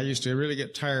 And I used to really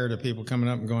get tired of people coming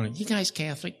up and going, you guys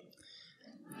Catholic?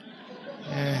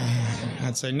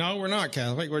 I'd say, no, we're not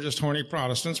Catholic. We're just horny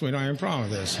Protestants. We don't have a problem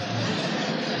with this.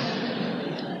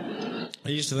 I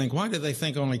used to think, why do they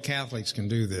think only Catholics can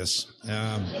do this?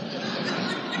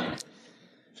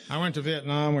 I went to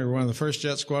Vietnam. We were one of the first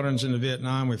jet squadrons into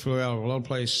Vietnam. We flew out of a little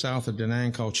place south of Da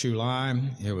Nang called Chu Lai.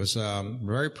 It was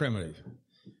very primitive.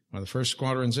 One of the first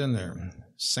squadrons in there.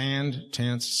 Sand,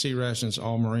 tents, sea rations,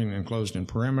 all marine enclosed in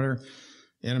perimeter.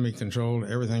 Enemy controlled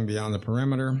everything beyond the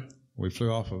perimeter. We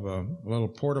flew off of a little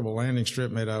portable landing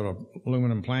strip made out of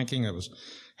aluminum planking. It was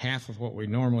half of what we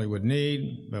normally would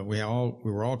need, but we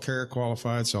were all carrier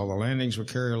qualified, so all the landings were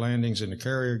carrier landings into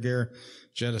carrier gear.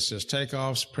 Jet assist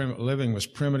takeoffs. Living was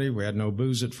primitive. We had no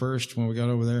booze at first when we got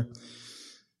over there.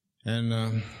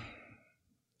 And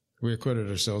we acquitted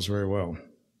ourselves very well.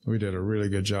 We did a really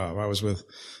good job. I was with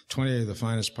 28 of the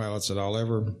finest pilots that I'll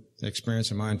ever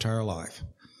experience in my entire life.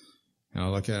 And I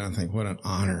look at it and think, what an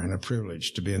honor and a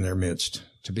privilege to be in their midst,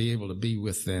 to be able to be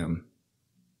with them.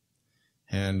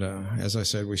 And as I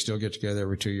said, we still get together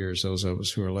every 2 years, those of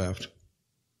us who are left.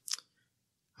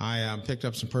 I picked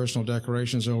up some personal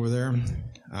decorations over there.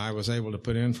 I was able to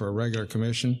put in for a regular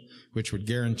commission, which would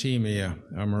guarantee me a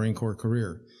Marine Corps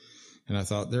career. And I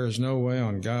thought, there is no way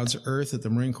on God's earth that the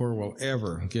Marine Corps will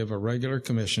ever give a regular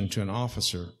commission to an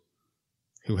officer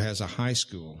who has a high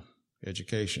school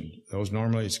education. Those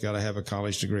normally, it's got to have a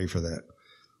college degree for that.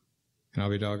 And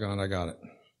I'll be doggone, I got it.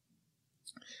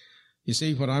 You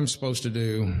see, what I'm supposed to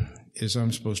do is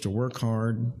I'm supposed to work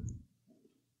hard,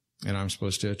 and I'm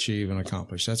supposed to achieve and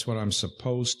accomplish. That's what I'm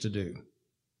supposed to do.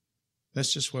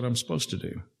 That's just what I'm supposed to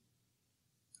do.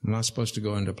 I'm not supposed to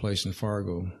go into a place in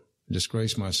Fargo,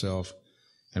 disgrace myself,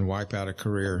 and wipe out a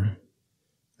career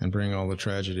and bring all the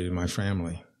tragedy to my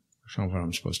family. That's not what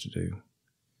I'm supposed to do.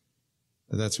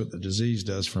 But that's what the disease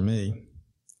does for me.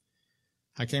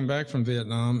 I came back from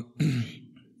Vietnam,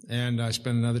 and I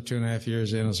spent another 2.5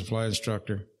 years in as a flight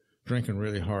instructor, drinking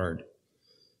really hard,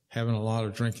 having a lot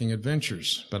of drinking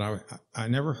adventures. But I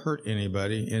never hurt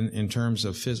anybody in terms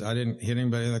of I didn't hit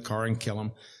anybody in the car and kill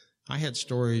them. I had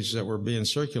stories that were being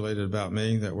circulated about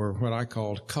me that were what I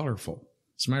called colorful.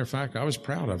 As a matter of fact, I was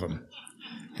proud of them.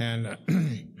 And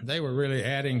they were really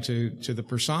adding to the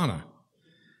persona.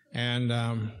 And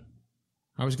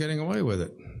I was getting away with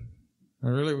it. I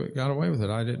really got away with it.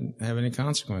 I didn't have any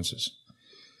consequences.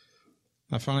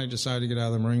 I finally decided to get out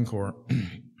of the Marine Corps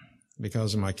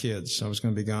because of my kids. I was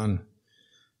going to be gone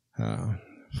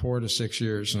 4 to 6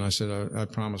 years, and I said, I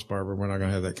promised Barbara we're not going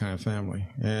to have that kind of family.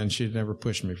 And she'd never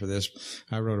pushed me for this.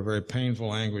 I wrote a very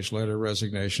painful, anguished letter of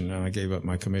resignation, and I gave up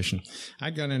my commission.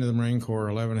 I'd gone into the Marine Corps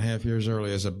 11.5 years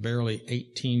early as a barely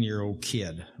 18-year-old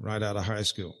kid right out of high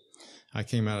school. I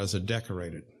came out as a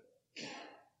decorated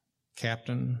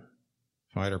captain,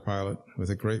 fighter pilot with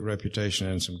a great reputation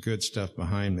and some good stuff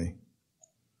behind me.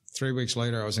 3 weeks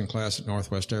later, I was in class at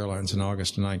Northwest Airlines in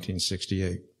August of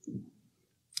 1968.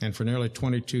 And for nearly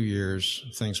 22 years,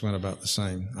 things went about the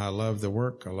same. I loved the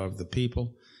work. I loved the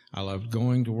people. I loved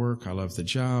going to work. I loved the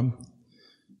job.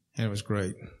 And it was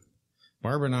great.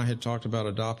 Barbara and I had talked about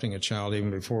adopting a child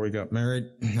even before we got married.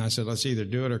 I said, let's either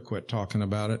do it or quit talking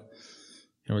about it.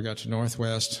 And we got to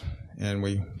Northwest, and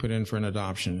we put in for an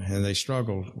adoption. And they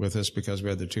struggled with us because we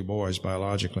had the 2 boys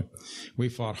biologically. We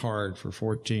fought hard for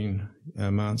 14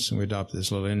 months, and we adopted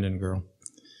this little Indian girl.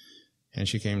 And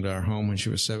she came to our home when she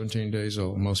was 17 days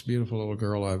old. Most beautiful little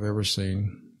girl I've ever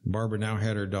seen. Barbara now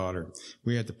had her daughter.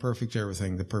 We had the perfect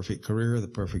everything, the perfect career, the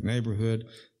perfect neighborhood,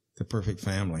 the perfect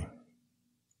family.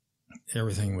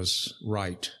 Everything was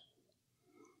right.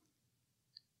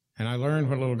 And I learned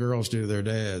what little girls do to their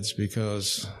dads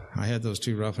because I had those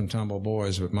 2 rough and tumble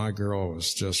boys, but my girl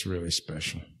was just really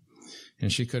special.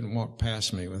 And she couldn't walk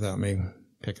past me without me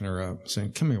picking her up,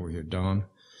 saying, come here with you, Dawn.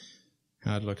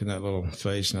 I'd look in that little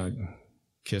face and I'd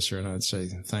kiss her and I'd say,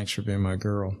 thanks for being my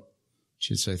girl.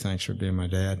 She'd say, thanks for being my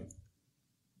dad.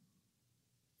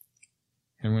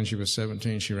 And when she was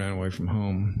 17, she ran away from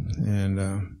home. And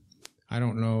I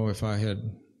don't know if I had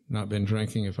not been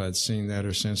drinking, if I'd seen that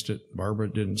or sensed it. Barbara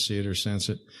didn't see it or sense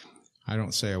it. I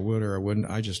don't say I would or I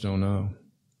wouldn't. I just don't know.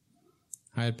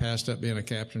 I had passed up being a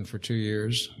captain for 2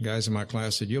 years. Guys in my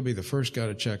class said, you'll be the first guy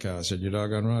to check out. I said, you're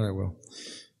doggone right I will.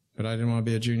 But I didn't want to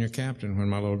be a junior captain when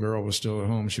my little girl was still at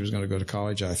home. She was going to go to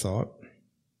college, I thought.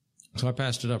 So I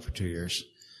passed it up for 2 years.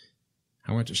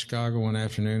 I went to Chicago one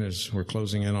afternoon as we're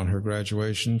closing in on her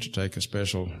graduation to take a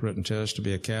special written test to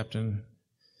be a captain.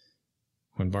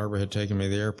 When Barbara had taken me to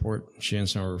the airport, she and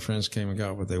some of her friends came and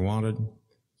got what they wanted,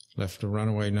 left a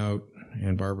runaway note,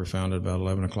 and Barbara found it about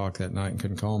 11 o'clock that night and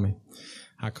couldn't call me.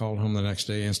 I called home the next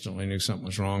day, instantly knew something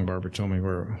was wrong. Barbara told me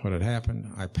what had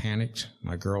happened. I panicked.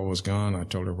 My girl was gone. I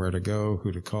told her where to go,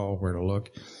 who to call, where to look.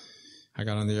 I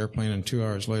got on the airplane, and 2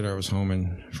 hours later I was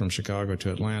home from Chicago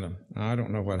to Atlanta. I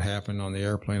don't know what happened on the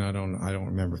airplane. I don't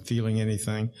remember feeling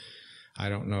anything. I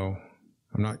don't know.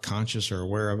 I'm not conscious or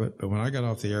aware of it. But when I got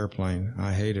off the airplane,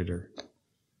 I hated her.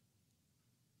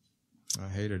 I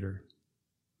hated her.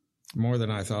 More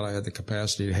than I thought I had the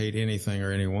capacity to hate anything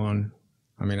or anyone.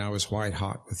 I mean, I was white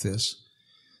hot with this.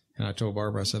 And I told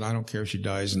Barbara, I said, I don't care if she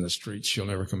dies in the streets. She'll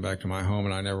never come back to my home,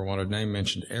 and I never want her name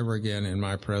mentioned ever again in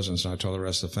my presence. And I told the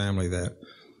rest of the family that.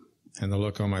 And the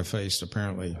look on my face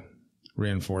apparently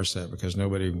reinforced that, because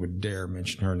nobody would dare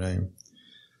mention her name.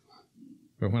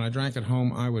 But when I drank at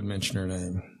home, I would mention her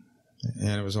name.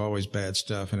 And it was always bad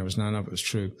stuff, and it was none of it was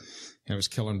true. And it was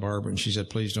killing Barbara, and she said,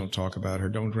 please don't talk about her.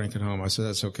 Don't drink at home. I said,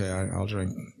 that's okay. I'll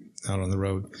drink out on the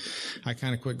road. I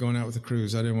kind of quit going out with the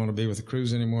crews. I didn't want to be with the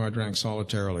crews anymore. I drank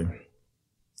solitarily.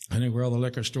 I knew where all the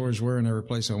liquor stores were in every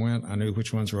place I went. I knew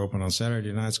which ones were open on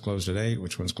Saturday nights, closed at 8,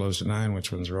 which ones closed at 9,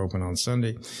 which ones were open on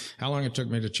Sunday. How long it took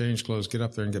me to change clothes, get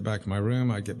up there and get back to my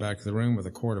room. I'd get back to the room with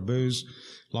a quart of booze,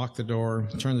 lock the door,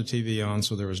 turn the TV on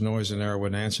so there was noise in there. I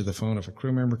wouldn't answer the phone if a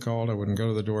crew member called. I wouldn't go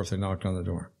to the door if they knocked on the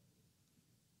door.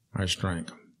 I just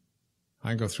drank. I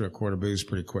can go through a quart of booze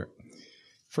pretty quick.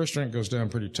 First drink goes down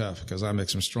pretty tough because I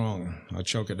mix them strong. I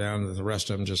choke it down, and the rest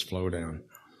of them just flow down.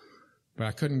 But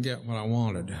I couldn't get what I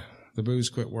wanted. The booze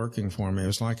quit working for me. It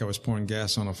was like I was pouring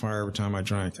gas on a fire every time I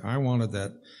drank. I wanted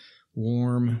that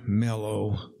warm,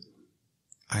 mellow,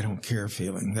 I don't care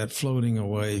feeling, that floating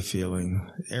away feeling.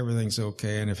 Everything's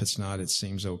okay, and if it's not, it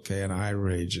seems okay, and I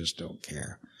really just don't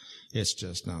care. It's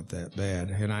just not that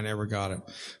bad, and I never got it.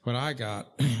 What I got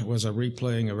was a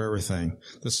replaying of everything,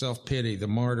 the self-pity, the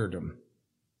martyrdom.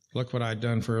 Look what I'd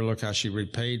done for her. Look how she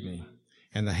repaid me.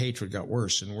 And the hatred got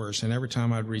worse and worse. And every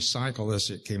time I'd recycle this,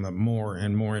 it came up more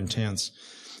and more intense.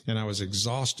 And I was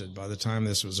exhausted by the time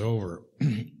this was over.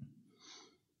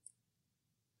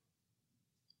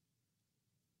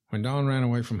 When Dawn ran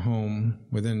away from home,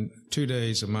 within 2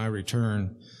 days of my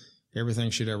return, everything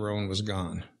she'd ever owned was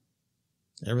gone.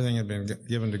 Everything had been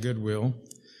given to Goodwill.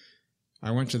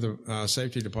 I went to the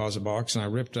safety deposit box, and I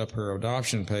ripped up her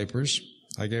adoption papers.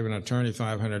 I gave an attorney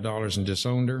 $500 and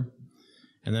disowned her.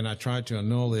 And then I tried to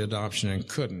annul the adoption and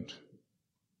couldn't.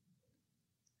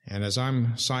 And as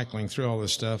I'm cycling through all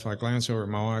this stuff, I glance over at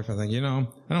my wife. I think, I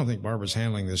don't think Barbara's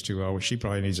handling this too well. She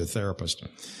probably needs a therapist.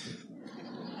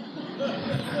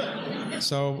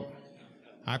 So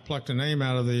I plucked a name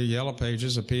out of the yellow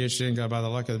pages, a PhD, and got, by the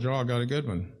luck of the draw, got a good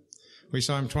one. We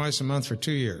saw him twice a month for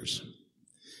 2 years.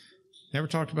 Never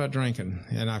talked about drinking,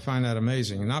 and I find that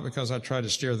amazing. Not because I tried to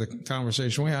steer the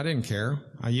conversation away. I didn't care.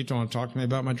 You don't want to talk to me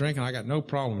about my drinking. I got no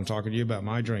problem talking to you about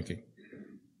my drinking.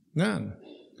 None.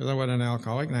 Because I wasn't an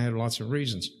alcoholic, and I had lots of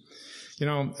reasons.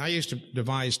 I used to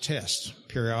devise tests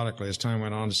periodically as time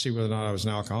went on to see whether or not I was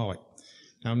an alcoholic.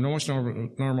 Now, most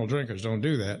normal drinkers don't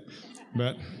do that,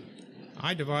 but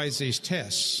I devised these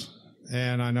tests,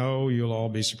 and I know you'll all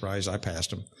be surprised I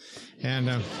passed them. And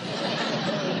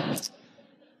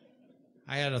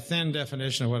I had a thin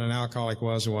definition of what an alcoholic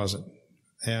was and wasn't,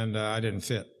 and I didn't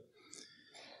fit.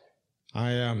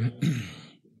 I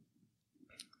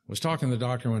was talking to the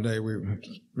doctor one day. We were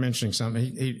mentioning something.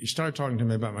 He started talking to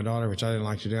me about my daughter, which I didn't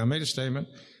like to do. I made a statement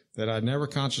that I'd never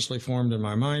consciously formed in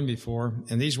my mind before,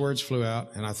 and these words flew out,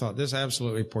 and I thought, this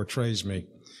absolutely portrays me.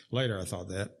 Later, I thought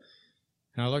that.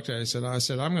 And I looked at it and I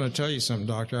said, I'm going to tell you something,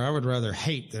 doctor. I would rather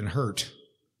hate than hurt.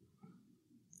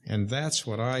 And that's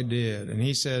what I did. And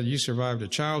he said, you survived a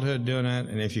childhood doing that,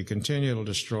 and if you continue, it'll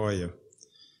destroy you.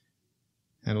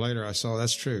 And later I saw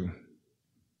that's true.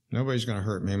 Nobody's going to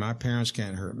hurt me. My parents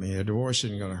can't hurt me. A divorce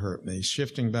isn't going to hurt me.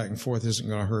 Shifting back and forth isn't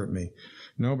going to hurt me.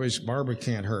 Barbara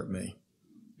can't hurt me.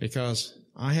 Because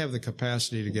I have the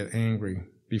capacity to get angry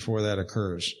before that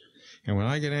occurs. And when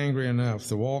I get angry enough,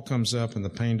 the wall comes up and the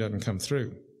pain doesn't come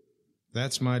through.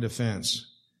 That's my defense.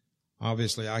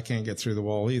 Obviously, I can't get through the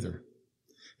wall either.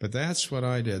 But that's what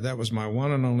I did. That was my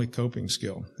one and only coping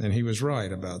skill. And he was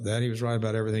right about that. He was right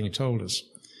about everything he told us.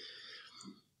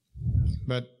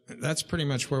 But that's pretty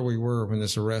much where we were when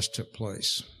this arrest took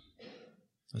place.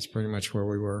 That's pretty much where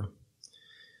we were.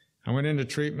 I went into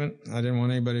treatment. I didn't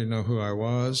want anybody to know who I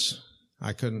was.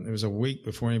 It was a week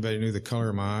before anybody knew the color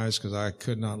of my eyes because I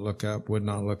could not look up, would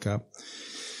not look up.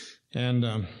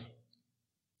 And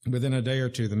within a day or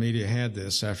two, the media had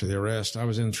this after the arrest. I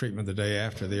was in treatment the day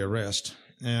after the arrest.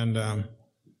 And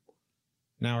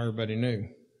now everybody knew.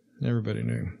 Everybody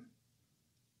knew.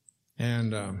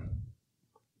 And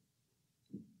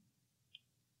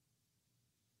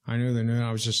I knew they knew.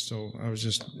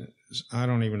 I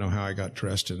don't even know how I got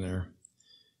dressed in there.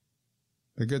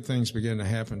 The good things began to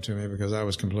happen to me because I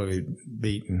was completely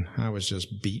beaten. I was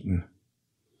just beaten.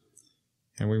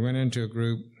 And we went into a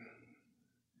group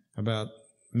about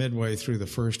midway through the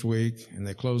first week, and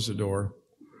they closed the door.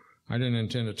 I didn't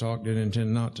intend to talk, didn't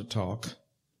intend not to talk.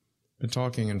 But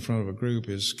talking in front of a group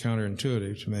is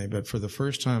counterintuitive to me. But for the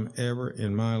first time ever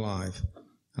in my life,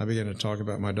 I began to talk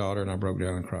about my daughter, and I broke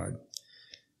down and cried.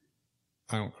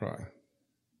 I don't cry.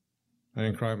 I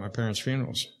didn't cry at my parents'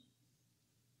 funerals.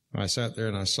 I sat there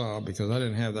and I sobbed because I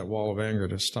didn't have that wall of anger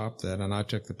to stop that, and I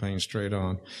took the pain straight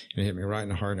on, and it hit me right in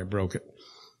the heart, and it broke it.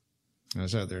 I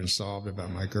sat there and sobbed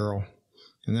about my girl.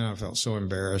 And then I felt so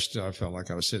embarrassed. I felt like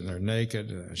I was sitting there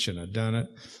naked. I shouldn't have done it.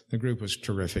 The group was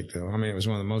terrific, though. I mean, it was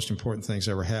one of the most important things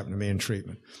that ever happened to me in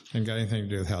treatment. It didn't got anything to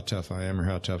do with how tough I am or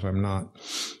how tough I'm not.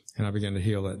 And I began to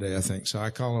heal that day, I think. So I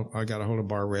got a hold of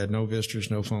Barbara. We had no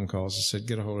visitors, no phone calls. I said,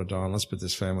 get a hold of Dawn. Let's put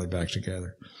this family back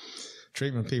together.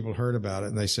 Treatment people heard about it,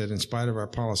 and they said, in spite of our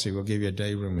policy, we'll give you a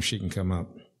day room if she can come up.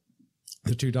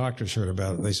 The 2 doctors heard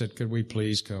about it. They said, could we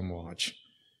please come watch?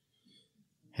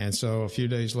 And so a few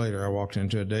days later, I walked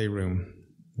into a day room,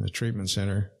 the treatment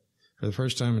center. For the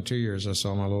first time in 2 years, I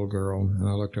saw my little girl, and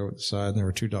I looked over at the side, and there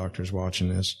were 2 doctors watching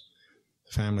this,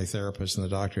 the family therapist and the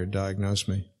doctor had diagnosed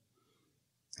me.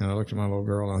 And I looked at my little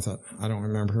girl, and I thought, I don't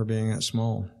remember her being that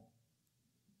small.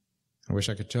 I wish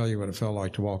I could tell you what it felt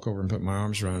like to walk over and put my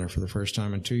arms around her for the first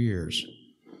time in 2 years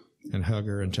and hug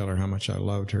her and tell her how much I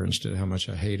loved her instead of how much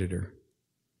I hated her.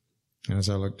 And as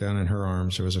I looked down in her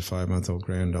arms, there was a 5-month-old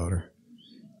granddaughter.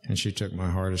 And she took my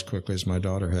heart as quickly as my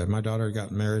daughter had. My daughter had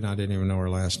gotten married, and I didn't even know her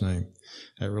last name.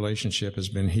 That relationship has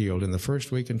been healed. In the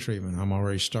first week in treatment, I'm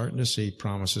already starting to see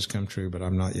promises come true, but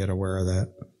I'm not yet aware of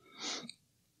that.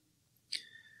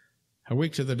 A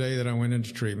week to the day that I went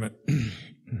into treatment,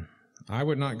 I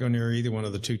would not go near either one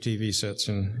of the 2 TV sets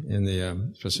in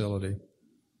the facility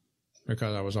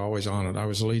because I was always on it. I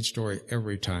was the lead story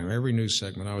every time. Every news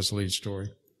segment, I was the lead story.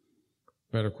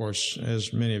 But, of course,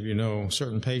 as many of you know,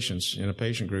 certain patients in a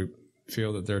patient group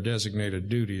feel that their designated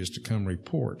duty is to come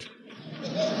report.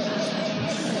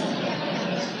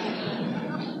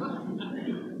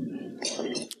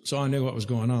 So I knew what was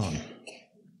going on.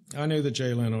 I knew the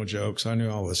Jay Leno jokes. I knew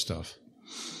all this stuff.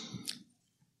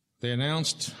 They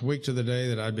announced a week to the day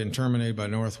that I'd been terminated by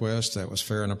Northwest. That was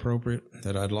fair and appropriate.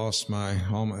 That I'd lost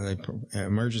all my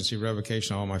emergency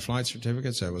revocation of all my flight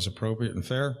certificates. That was appropriate and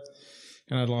fair.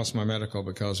 And I'd lost my medical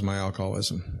because of my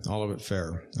alcoholism. All of it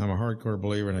fair. I'm a hardcore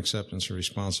believer in acceptance of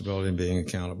responsibility and being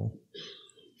accountable.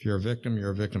 If you're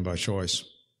a victim by choice.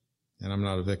 And I'm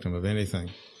not a victim of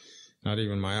anything. Not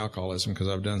even my alcoholism, because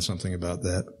I've done something about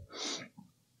that.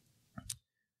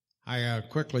 I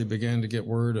quickly began to get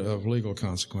word of legal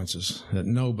consequences that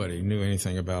nobody knew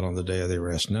anything about on the day of the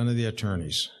arrest. None of the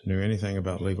attorneys knew anything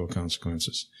about legal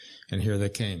consequences. And here they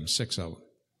came, 6 of them,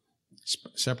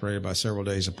 separated by several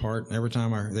days apart. And every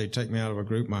time they'd take me out of a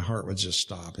group, my heart would just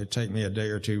stop. It'd take me a day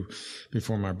or 2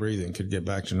 before my breathing could get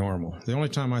back to normal. The only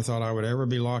time I thought I would ever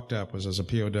be locked up was as a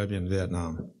POW in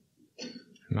Vietnam,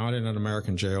 not in an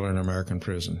American jail or an American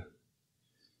prison.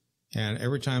 And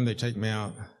every time they take me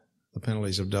out, the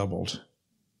penalties have doubled.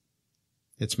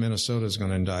 It's Minnesota's going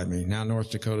to indict me. Now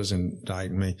North Dakota's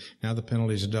indicting me. Now the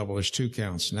penalties have doubled. There's 2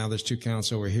 counts. Now there's 2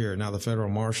 counts over here. Now the federal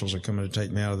marshals are coming to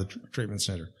take me out of the treatment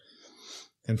center.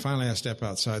 And finally I step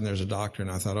outside and there's a doctor,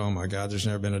 and I thought, oh my God, there's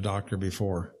never been a doctor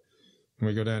before. When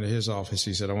we go down to his office,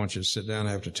 he said, I want you to sit down.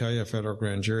 I have to tell you, a federal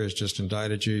grand jury has just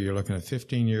indicted you. You're looking at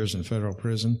 15 years in federal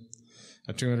prison,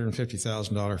 a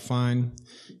 $250,000 fine,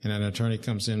 and an attorney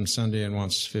comes in Sunday and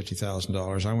wants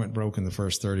 $50,000. I went broke in the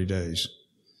first 30 days.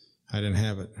 I didn't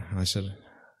have it.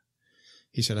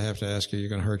 He said, I have to ask you, you're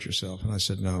going to hurt yourself. And I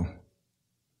said, no.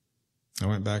 I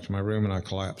went back to my room and I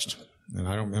collapsed. And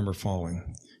I don't remember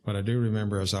falling. What I do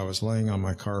remember is I was laying on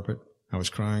my carpet. I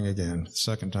was crying again, the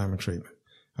second time in treatment.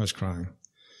 I was crying.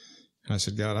 And I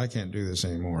said, God, I can't do this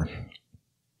anymore.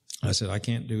 I said, I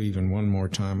can't do even one more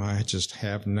time. I just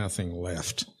have nothing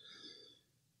left.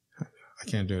 I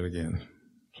can't do it again.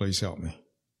 Please help me.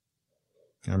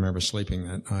 I remember sleeping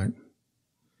that night.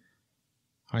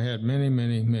 I had many,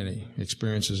 many, many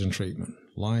experiences in treatment,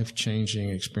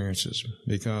 life-changing experiences,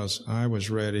 because I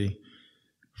was ready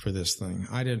for this thing.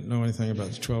 I didn't know anything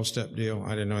about the 12-step deal.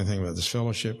 I didn't know anything about this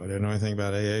fellowship. I didn't know anything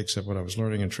about AA except what I was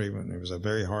learning in treatment. It was a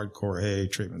very hardcore AA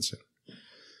treatment center.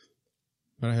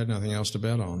 But I had nothing else to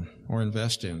bet on or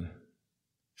invest in.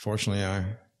 Fortunately,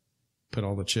 I put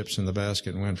all the chips in the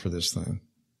basket and went for this thing.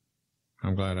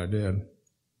 I'm glad I did.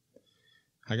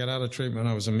 I got out of treatment.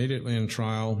 I was immediately in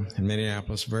trial in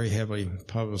Minneapolis, very heavily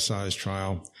publicized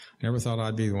trial. Never thought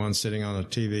I'd be the one sitting on a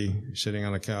TV, sitting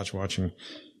on a couch watching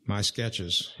my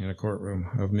sketches in a courtroom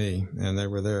of me, and they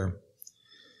were there.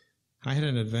 I had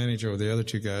an advantage over the other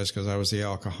 2 guys because I was the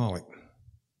alcoholic.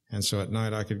 And so at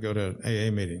night I could go to an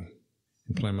AA meeting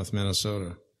in Plymouth,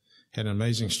 Minnesota. Had an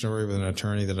amazing story with an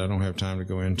attorney that I don't have time to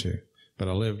go into, but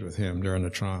I lived with him during the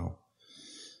trial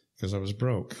because I was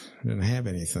broke. I didn't have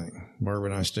anything.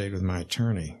 Barbara and I stayed with my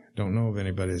attorney. Don't know of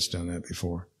anybody that's done that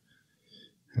before.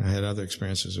 And I had other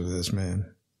experiences with this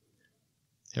man.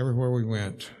 Everywhere we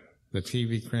went, the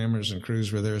TV cameras and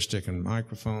crews were there sticking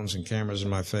microphones and cameras in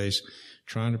my face,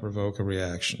 trying to provoke a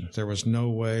reaction. There was no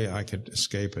way I could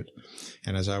escape it.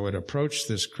 And as I would approach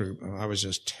this group, I was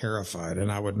just terrified. And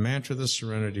I would mantra the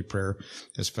serenity prayer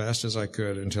as fast as I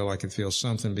could until I could feel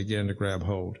something begin to grab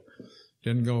hold.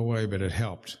 Didn't go away, but it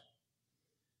helped.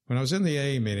 When I was in the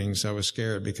AA meetings, I was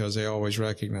scared because they always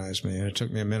recognized me, and it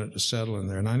took me a minute to settle in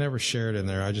there. And I never shared in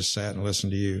there. I just sat and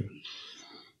listened to you.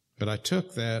 But I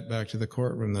took that back to the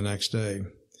courtroom the next day,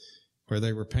 where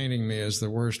they were painting me as the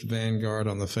worst vanguard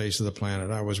on the face of the planet.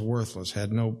 I was worthless,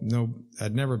 had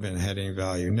I'd never had any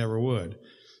value, never would.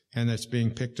 And that's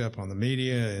being picked up on the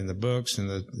media, in the books,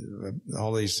 and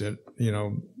all these,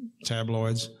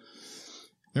 tabloids.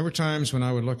 There were times when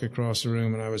I would look across the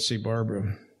room and I would see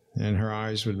Barbara, and her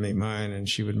eyes would meet mine, and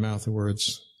she would mouth the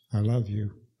words, "I love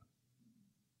you."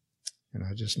 And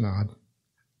I just nod.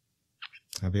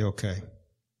 I'll be okay.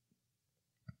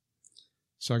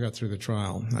 So I got through the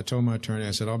trial. I told my attorney,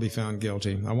 I said, I'll be found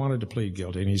guilty. I wanted to plead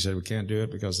guilty, and he said, we can't do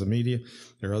it because of the media.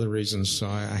 There are other reasons, so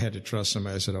I had to trust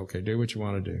somebody. I said, okay, do what you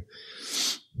want to do.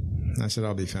 I said,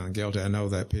 I'll be found guilty. I know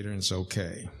that, Peter, and it's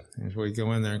okay. And we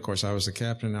go in there, of course, I was the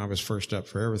captain. I was first up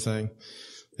for everything.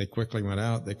 They quickly went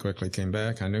out. They quickly came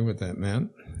back. I knew what that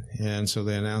meant. And so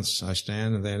they announced, I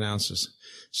stand, and they announced a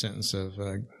sentence of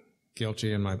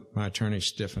guilty, and my attorney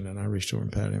stiffened, and I reached over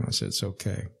and patted him. I said, it's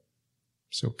okay.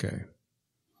 It's okay.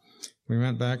 We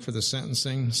went back for the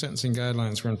sentencing. Sentencing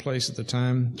guidelines were in place at the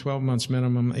time, 12 months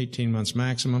minimum, 18 months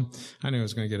maximum. I knew I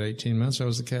was going to get 18 months. I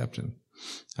was the captain.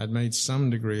 I'd made some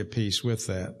degree of peace with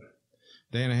that.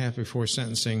 Day and a half before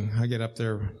sentencing, I get up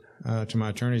there to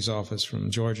my attorney's office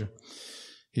from Georgia.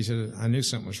 He said, I knew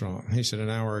something was wrong. He said, an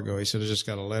hour ago, he said, I just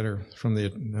got a letter from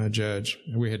the judge.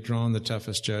 We had drawn the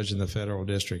toughest judge in the federal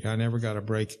district. I never got a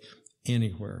break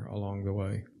anywhere along the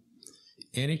way.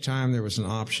 Anytime there was an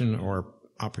option or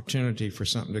opportunity for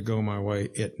something to go my way,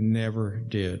 it never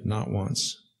did. Not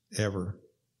once. Ever.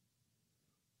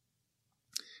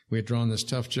 We had drawn this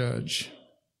tough judge,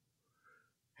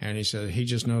 and he said he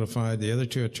just notified the other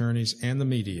two attorneys and the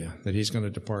media that he's going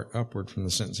to depart upward from the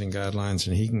sentencing guidelines,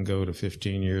 and he can go to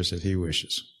 15 years if he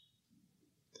wishes.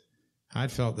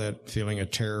 I'd felt that feeling of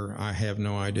terror, I have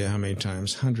no idea how many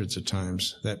times, hundreds of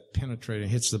times. That penetrating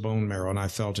hits the bone marrow, and I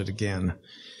felt it again.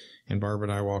 And Barbara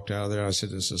and I walked out of there. I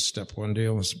said, this is step one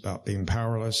deal. It's about being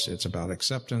powerless. It's about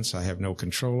acceptance. I have no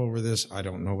control over this. I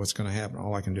don't know what's going to happen.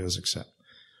 All I can do is accept.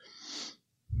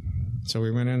 So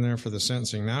we went in there for the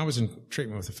sentencing. Now I was in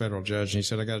treatment with a federal judge, and he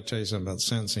said, I got to tell you something about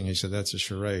sentencing. He said, that's a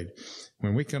charade.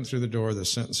 When we come through the door, the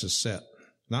sentence is set.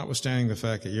 Notwithstanding the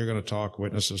fact that you're going to talk,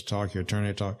 witnesses talk, your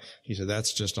attorney talk. He said,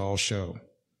 that's just all show.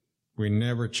 We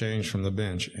never change from the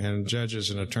bench. And judges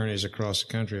and attorneys across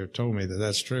the country have told me that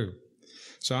that's true.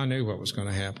 So I knew what was going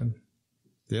to happen.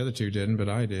 The other two didn't, but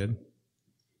I did.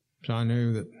 So I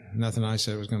knew that nothing I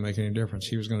said was going to make any difference.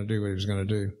 He was going to do what he was going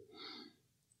to do.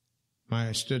 When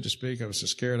I stood to speak, I was so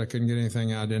scared I couldn't get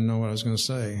anything out. I didn't know what I was going to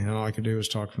say. And all I could do was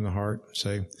talk from the heart,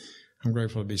 say, I'm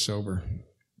grateful to be sober.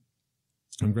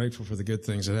 I'm grateful for the good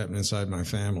things that happened inside my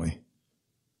family.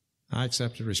 I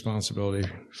accepted responsibility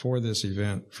for this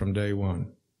event from day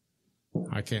one.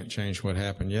 I can't change what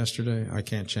happened yesterday. I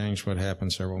can't change what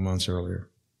happened several months earlier.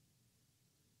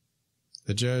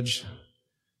 The judge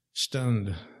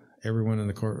stunned everyone in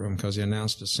the courtroom because he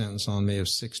announced a sentence on me of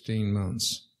 16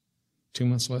 months, 2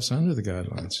 months less under the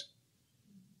guidelines.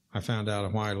 I found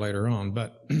out why later on,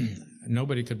 but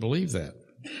nobody could believe that.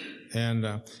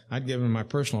 And I'd given my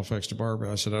personal effects to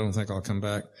Barbara. I said, I don't think I'll come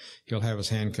back. He'll have us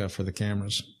handcuffed for the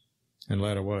cameras and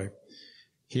led away.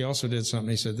 He also did something.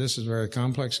 He said, this is a very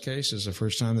complex case. It's the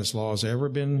first time this law has ever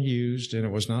been used, and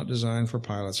it was not designed for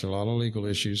pilots. There are a lot of legal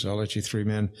issues. I'll let you three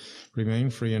men remain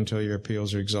free until your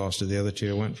appeals are exhausted. The other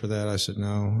two went for that. I said,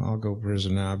 no, I'll go to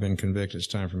prison now. I've been convicted. It's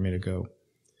time for me to go.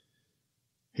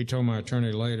 He told my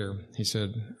attorney later, he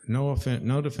said, no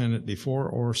defendant before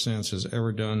or since has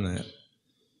ever done that.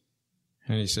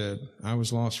 And he said, I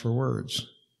was lost for words.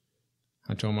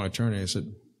 I told my attorney, I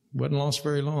said, wasn't lost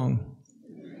very long.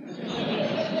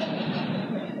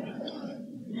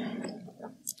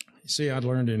 See, I'd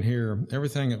learned in here,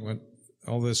 everything that went,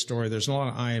 all this story, there's a lot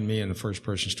of I and me in the first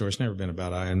person story. It's never been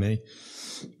about I and me.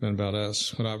 It's been about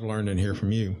us, what I've learned in here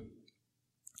from you.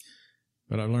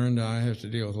 But I've learned I have to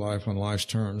deal with life on life's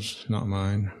terms, not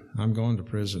mine. I'm going to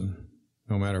prison.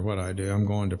 no matter what I do. I'm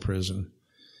going to prison.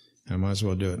 I might as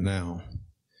well do it now.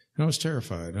 And I was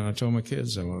terrified, and I told my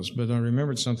kids I was. But I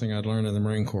remembered something I'd learned in the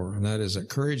Marine Corps, and that is that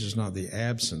courage is not the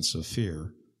absence of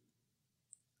fear.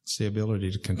 It's the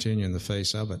ability to continue in the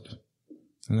face of it.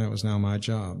 And that was now my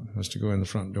job, was to go in the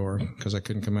front door, because I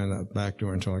couldn't come in that back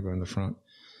door until I go in the front.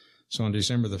 So on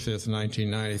December the 5th,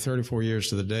 1990, 34 years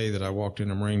to the day that I walked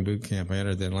into Marine boot camp, I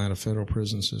entered the Atlanta Federal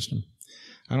Prison System.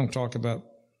 I don't talk about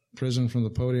prison from the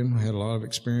podium. I had a lot of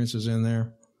experiences in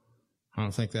there. I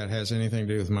don't think that has anything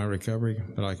to do with my recovery,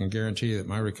 but I can guarantee you that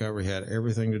my recovery had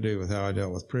everything to do with how I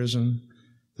dealt with prison,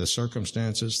 the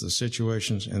circumstances, the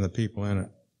situations, and the people in it.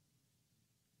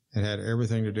 It had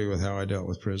everything to do with how I dealt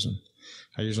with prison.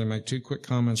 I usually make 2 quick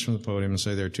comments from the podium and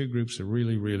say there are 2 groups of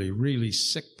really, really, really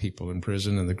sick people in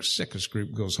prison, and the sickest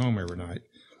group goes home every night.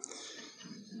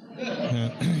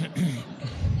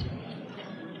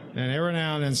 And every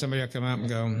now and then somebody will come up and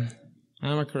go,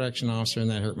 I'm a correction officer, and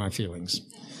that hurt my feelings.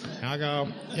 And I'll go,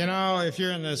 if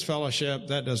you're in this fellowship,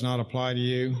 that does not apply to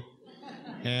you.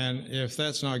 And if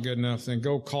that's not good enough, then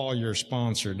go call your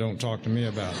sponsor. Don't talk to me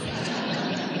about it.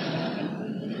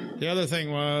 The other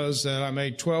thing was that I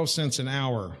made 12 cents an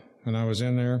hour when I was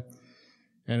in there,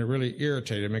 and it really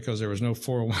irritated me because there was no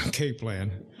 401k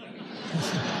plan.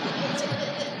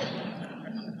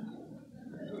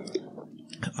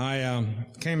 I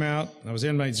came out. I was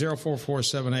inmate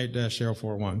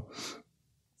 04478-041.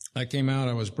 I came out.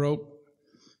 I was broke.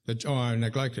 I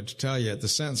neglected to tell you, at the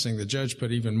sentencing, the judge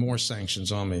put even more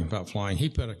sanctions on me about flying. He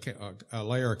put a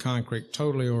layer of concrete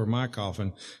totally over my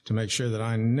coffin to make sure that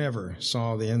I never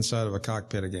saw the inside of a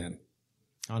cockpit again,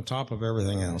 on top of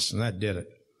everything else, and that did it.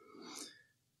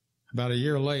 About a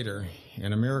year later,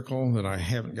 in a miracle that I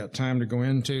haven't got time to go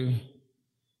into,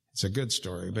 it's a good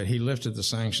story, but he lifted the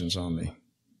sanctions on me.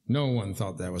 No one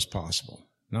thought that was possible.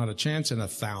 Not a chance in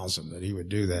 1,000 that he would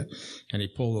do that, and he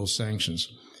pulled those sanctions.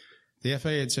 The FAA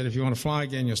had said, if you want to fly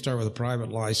again, you'll start with a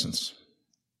private license.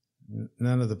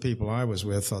 None of the people I was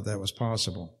with thought that was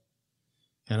possible,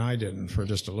 and I didn't for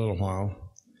just a little while.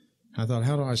 I thought,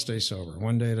 how do I stay sober?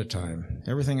 One day at a time.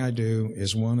 Everything I do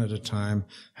is one at a time.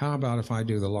 How about if I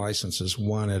do the licenses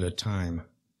one at a time?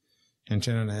 And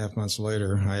 10.5 months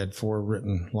later, I had 4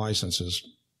 written licenses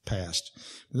passed.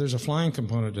 But there's a flying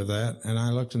component to that, and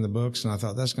I looked in the books, and I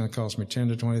thought, that's going to cost me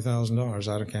 $10,000 to $20,000.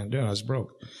 I can't do it. I was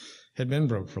broke. Had been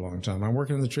broke for a long time. I'm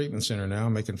working in the treatment center now.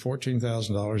 I'm making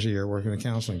 $14,000 a year working in the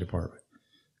counseling department.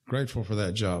 Grateful for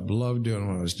that job. Loved doing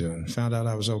what I was doing. Found out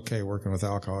I was okay working with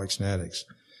alcoholics and addicts,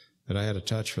 that I had a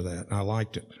touch for that, and I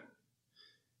liked it.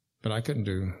 But I couldn't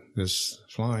do this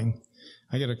flying.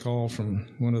 I get a call from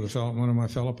one of my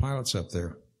fellow pilots up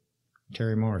there,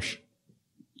 Terry Marsh.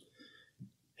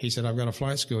 He said, I've got a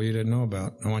flight school you didn't know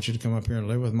about. I want you to come up here and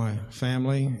live with my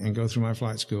family and go through my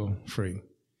flight school free.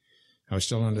 I was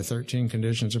still under 13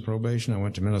 conditions of probation. I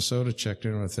went to Minnesota, checked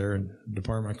in with their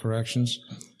Department of Corrections.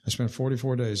 I spent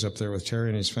 44 days up there with Terry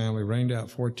and his family, rained out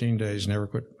 14 days, never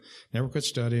quit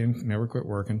studying, never quit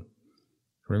working.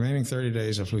 Remaining 30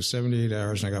 days, I flew 78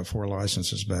 hours, and I got 4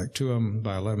 licenses back, 2 of them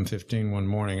by 11:15 one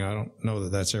morning. I don't know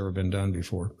that that's ever been done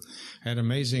before. I had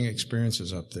amazing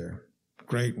experiences up there,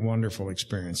 great, wonderful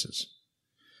experiences.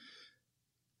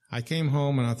 I came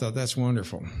home, and I thought, that's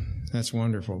wonderful. That's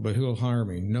wonderful. But who will hire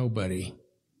me? Nobody.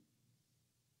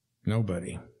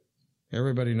 Nobody.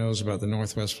 Everybody knows about the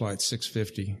Northwest Flight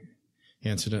 650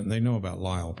 incident, and they know about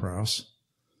Lyle P.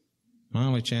 My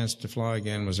only chance to fly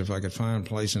again was if I could find a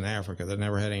place in Africa that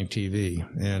never had any TV.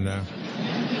 And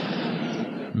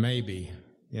maybe,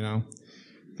 The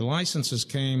licenses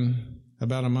came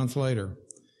about a month later,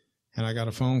 and I got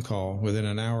a phone call within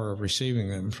an hour of receiving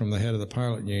them from the head of the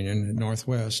pilot union at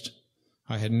Northwest.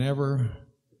 I had never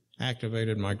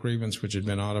activated my grievance, which had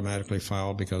been automatically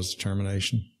filed because of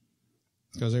termination,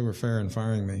 because they were fair in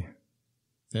firing me.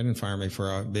 They didn't fire me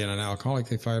for being an alcoholic.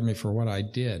 They fired me for what I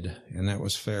did, and that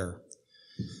was fair.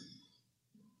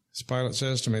 This pilot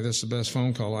says to me, this is the best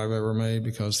phone call I've ever made,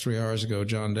 because 3 hours ago,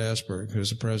 John Dasberg, who's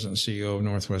the president and CEO of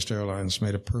Northwest Airlines,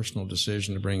 made a personal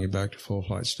decision to bring you back to full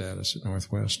flight status at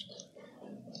Northwest.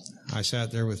 I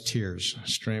sat there with tears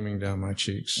streaming down my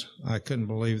cheeks. I couldn't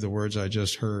believe the words I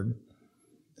just heard,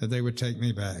 that they would take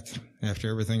me back after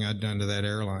everything I'd done to that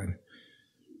airline.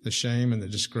 The shame and the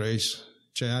disgrace.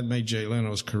 I'd made Jay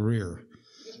Leno's career.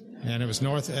 And it was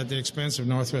at the expense of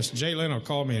Northwest. Jay Leno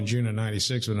called me in June of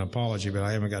 96 with an apology, but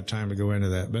I haven't got time to go into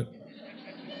that. But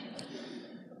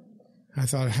I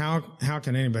thought, how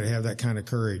can anybody have that kind of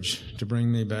courage to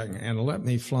bring me back and let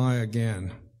me fly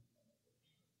again?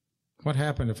 What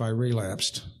happened if I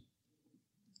relapsed?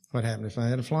 What happened if I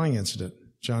had a flying incident?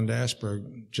 John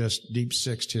Dasberg just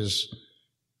deep-sixed his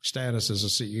status as a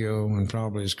CEO and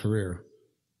probably his career,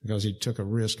 because he took a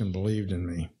risk and believed in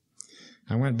me.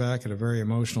 I went back at a very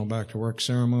emotional back-to-work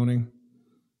ceremony,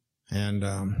 and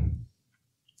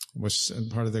was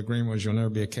part of the agreement was, you'll never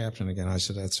be a captain again. I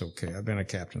said, that's okay. I've been a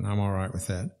captain. I'm all right with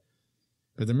that.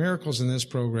 But the miracles in this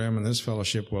program and this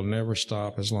fellowship will never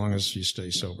stop as long as you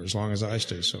stay sober, as long as I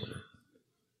stay sober.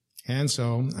 And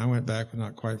so I went back for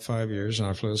not quite 5 years, and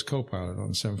I flew as co-pilot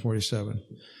on 747.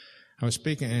 I was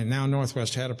speaking, and now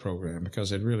Northwest had a program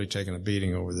because they'd really taken a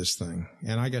beating over this thing.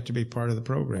 And I got to be part of the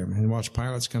program and watch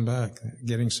pilots come back,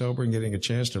 getting sober and getting a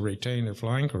chance to retain their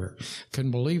flying career.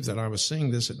 Couldn't believe that I was seeing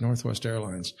this at Northwest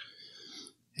Airlines.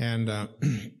 And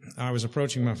I was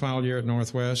approaching my final year at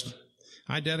Northwest.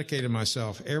 I dedicated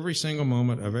myself every single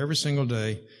moment of every single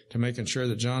day to making sure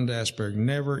that John Dasberg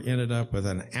never ended up with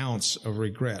an ounce of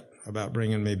regret about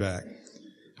bringing me back.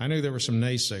 I knew there were some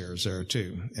naysayers there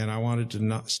too, and I wanted to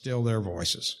not still their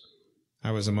voices.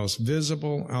 I was the most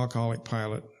visible alcoholic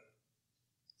pilot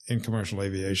in commercial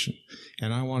aviation,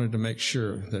 and I wanted to make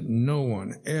sure that no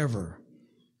one ever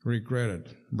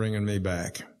regretted bringing me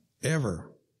back,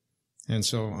 ever. And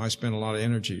so I spent a lot of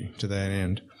energy to that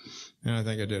end, and I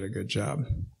think I did a good job.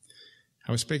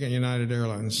 I was speaking at United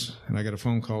Airlines, and I got a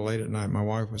phone call late at night. My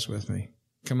wife was with me.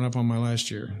 Coming up on my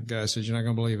last year, the guy says, you're not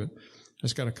going to believe it. I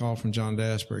just got a call from John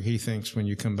Dasberg. He thinks when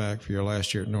you come back for your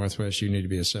last year at Northwest, you need to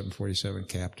be a 747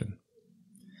 captain.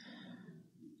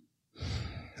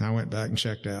 I went back and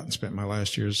checked out and spent my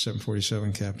last year as a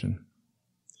 747 captain.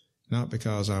 Not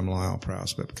because I'm Lyle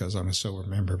Prowse, but because I'm a sober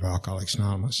member of Alcoholics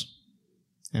Anonymous,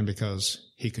 and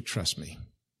because he could trust me.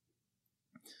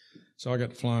 So I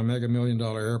got to fly a mega $1 million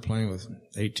airplane with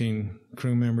 18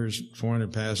 crew members,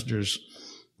 400 passengers,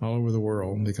 all over the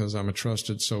world, because I'm a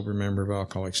trusted, sober member of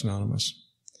Alcoholics Anonymous.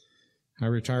 I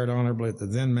retired honorably at the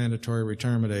then mandatory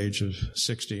retirement age of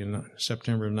 60 in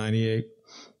September of 98.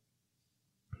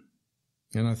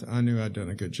 And I knew I'd done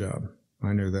a good job.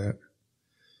 I knew that.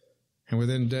 And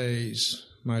within days,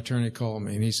 my attorney called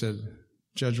me, and he said,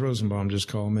 Judge Rosenbaum just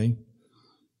called me.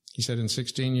 He said, in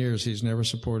 16 years, he's never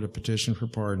supported a petition for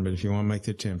pardon, but if you want to make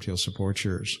the attempt, he'll support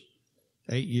yours.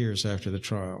 8 years after the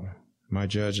trial, my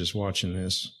judge is watching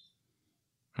this.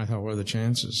 I thought, what are the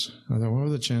chances?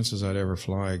 I'd ever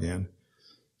fly again?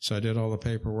 So I did all the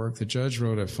paperwork. The judge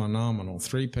wrote a phenomenal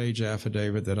 3-page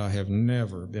affidavit that I have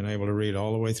never been able to read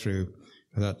all the way through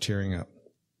without tearing up.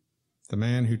 The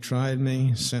man who tried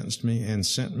me, sentenced me, and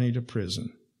sent me to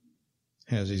prison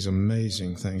has these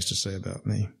amazing things to say about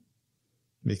me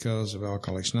because of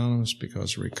Alcoholics Anonymous,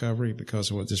 because of recovery,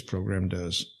 because of what this program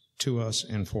does to us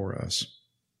and for us.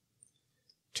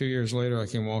 2 years later, I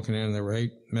came walking in, and there were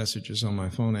 8 messages on my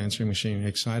phone answering machine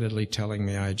excitedly telling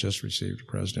me I had just received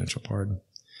a presidential pardon.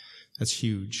 That's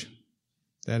huge.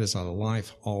 That is a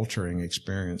life-altering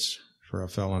experience for a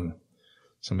felon,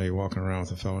 somebody walking around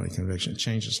with a felony conviction. It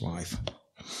changes life.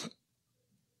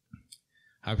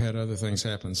 I've had other things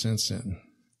happen since then.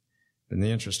 In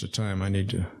the interest of time, I need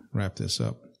to wrap this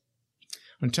up.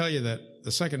 I'm going to tell you that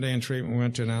the second day in treatment, we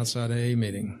went to an outside AA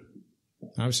meeting.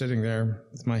 I was sitting there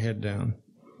with my head down.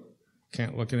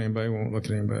 Can't look at anybody, won't look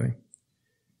at anybody.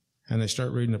 And they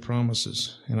start reading the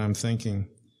promises, and I'm thinking,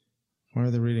 why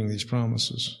are they reading these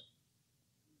promises?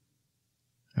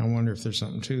 I wonder if there's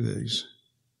something to these.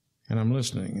 And I'm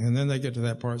listening. And then they get to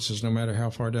that part that says, no matter how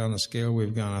far down the scale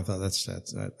we've gone, I thought, that's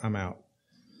I'm out.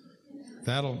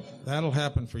 That'll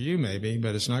happen for you maybe,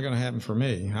 but it's not going to happen for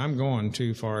me. I'm going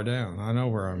too far down. I know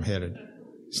where I'm headed.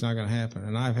 It's not going to happen.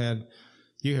 And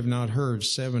you have not heard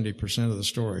 70% of the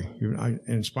story.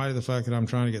 In spite of the fact that I'm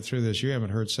trying to get through this, you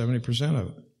haven't heard 70% of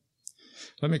it.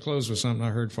 Let me close with something I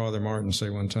heard Father Martin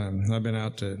say one time. I've been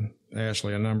out to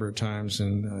Ashley a number of times,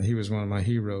 and he was one of my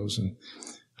heroes, and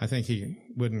I think he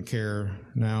wouldn't care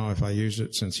now if I used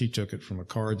it since he took it from a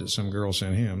card that some girl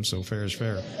sent him, so fair is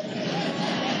fair.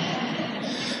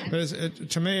 But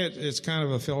to me, it's kind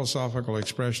of a philosophical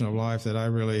expression of life that I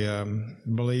really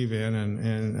believe in,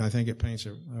 and I think it paints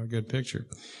a good picture.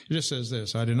 It just says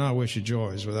this: I do not wish you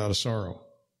joys without a sorrow,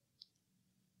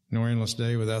 nor endless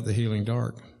day without the healing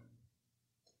dark,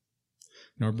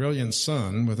 nor brilliant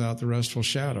sun without the restful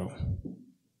shadow,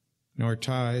 nor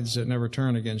tides that never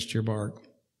turn against your bark.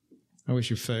 I wish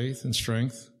you faith and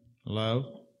strength, love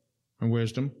and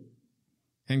wisdom,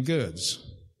 and goods,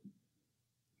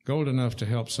 gold enough to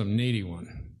help some needy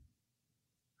one.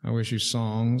 I wish you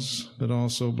songs, but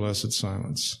also blessed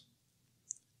silence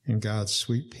and God's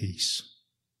sweet peace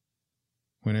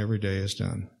when every day is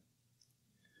done.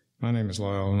 My name is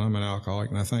Lyle, and I'm an alcoholic,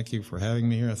 and I thank you for having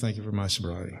me here. I thank you for my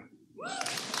sobriety.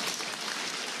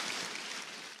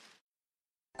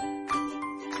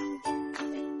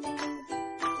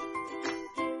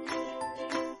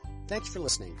 Thanks for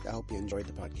listening. I hope you enjoyed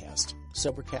the podcast.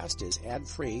 Sobercast is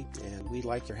ad-free, and we'd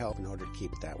like your help in order to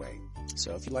keep it that way.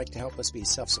 So if you'd like to help us be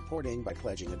self-supporting by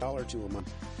pledging $1 or $2 a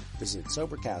month, visit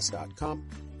Sobercast.com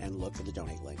and look for the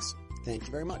donate links. Thank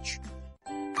you very much.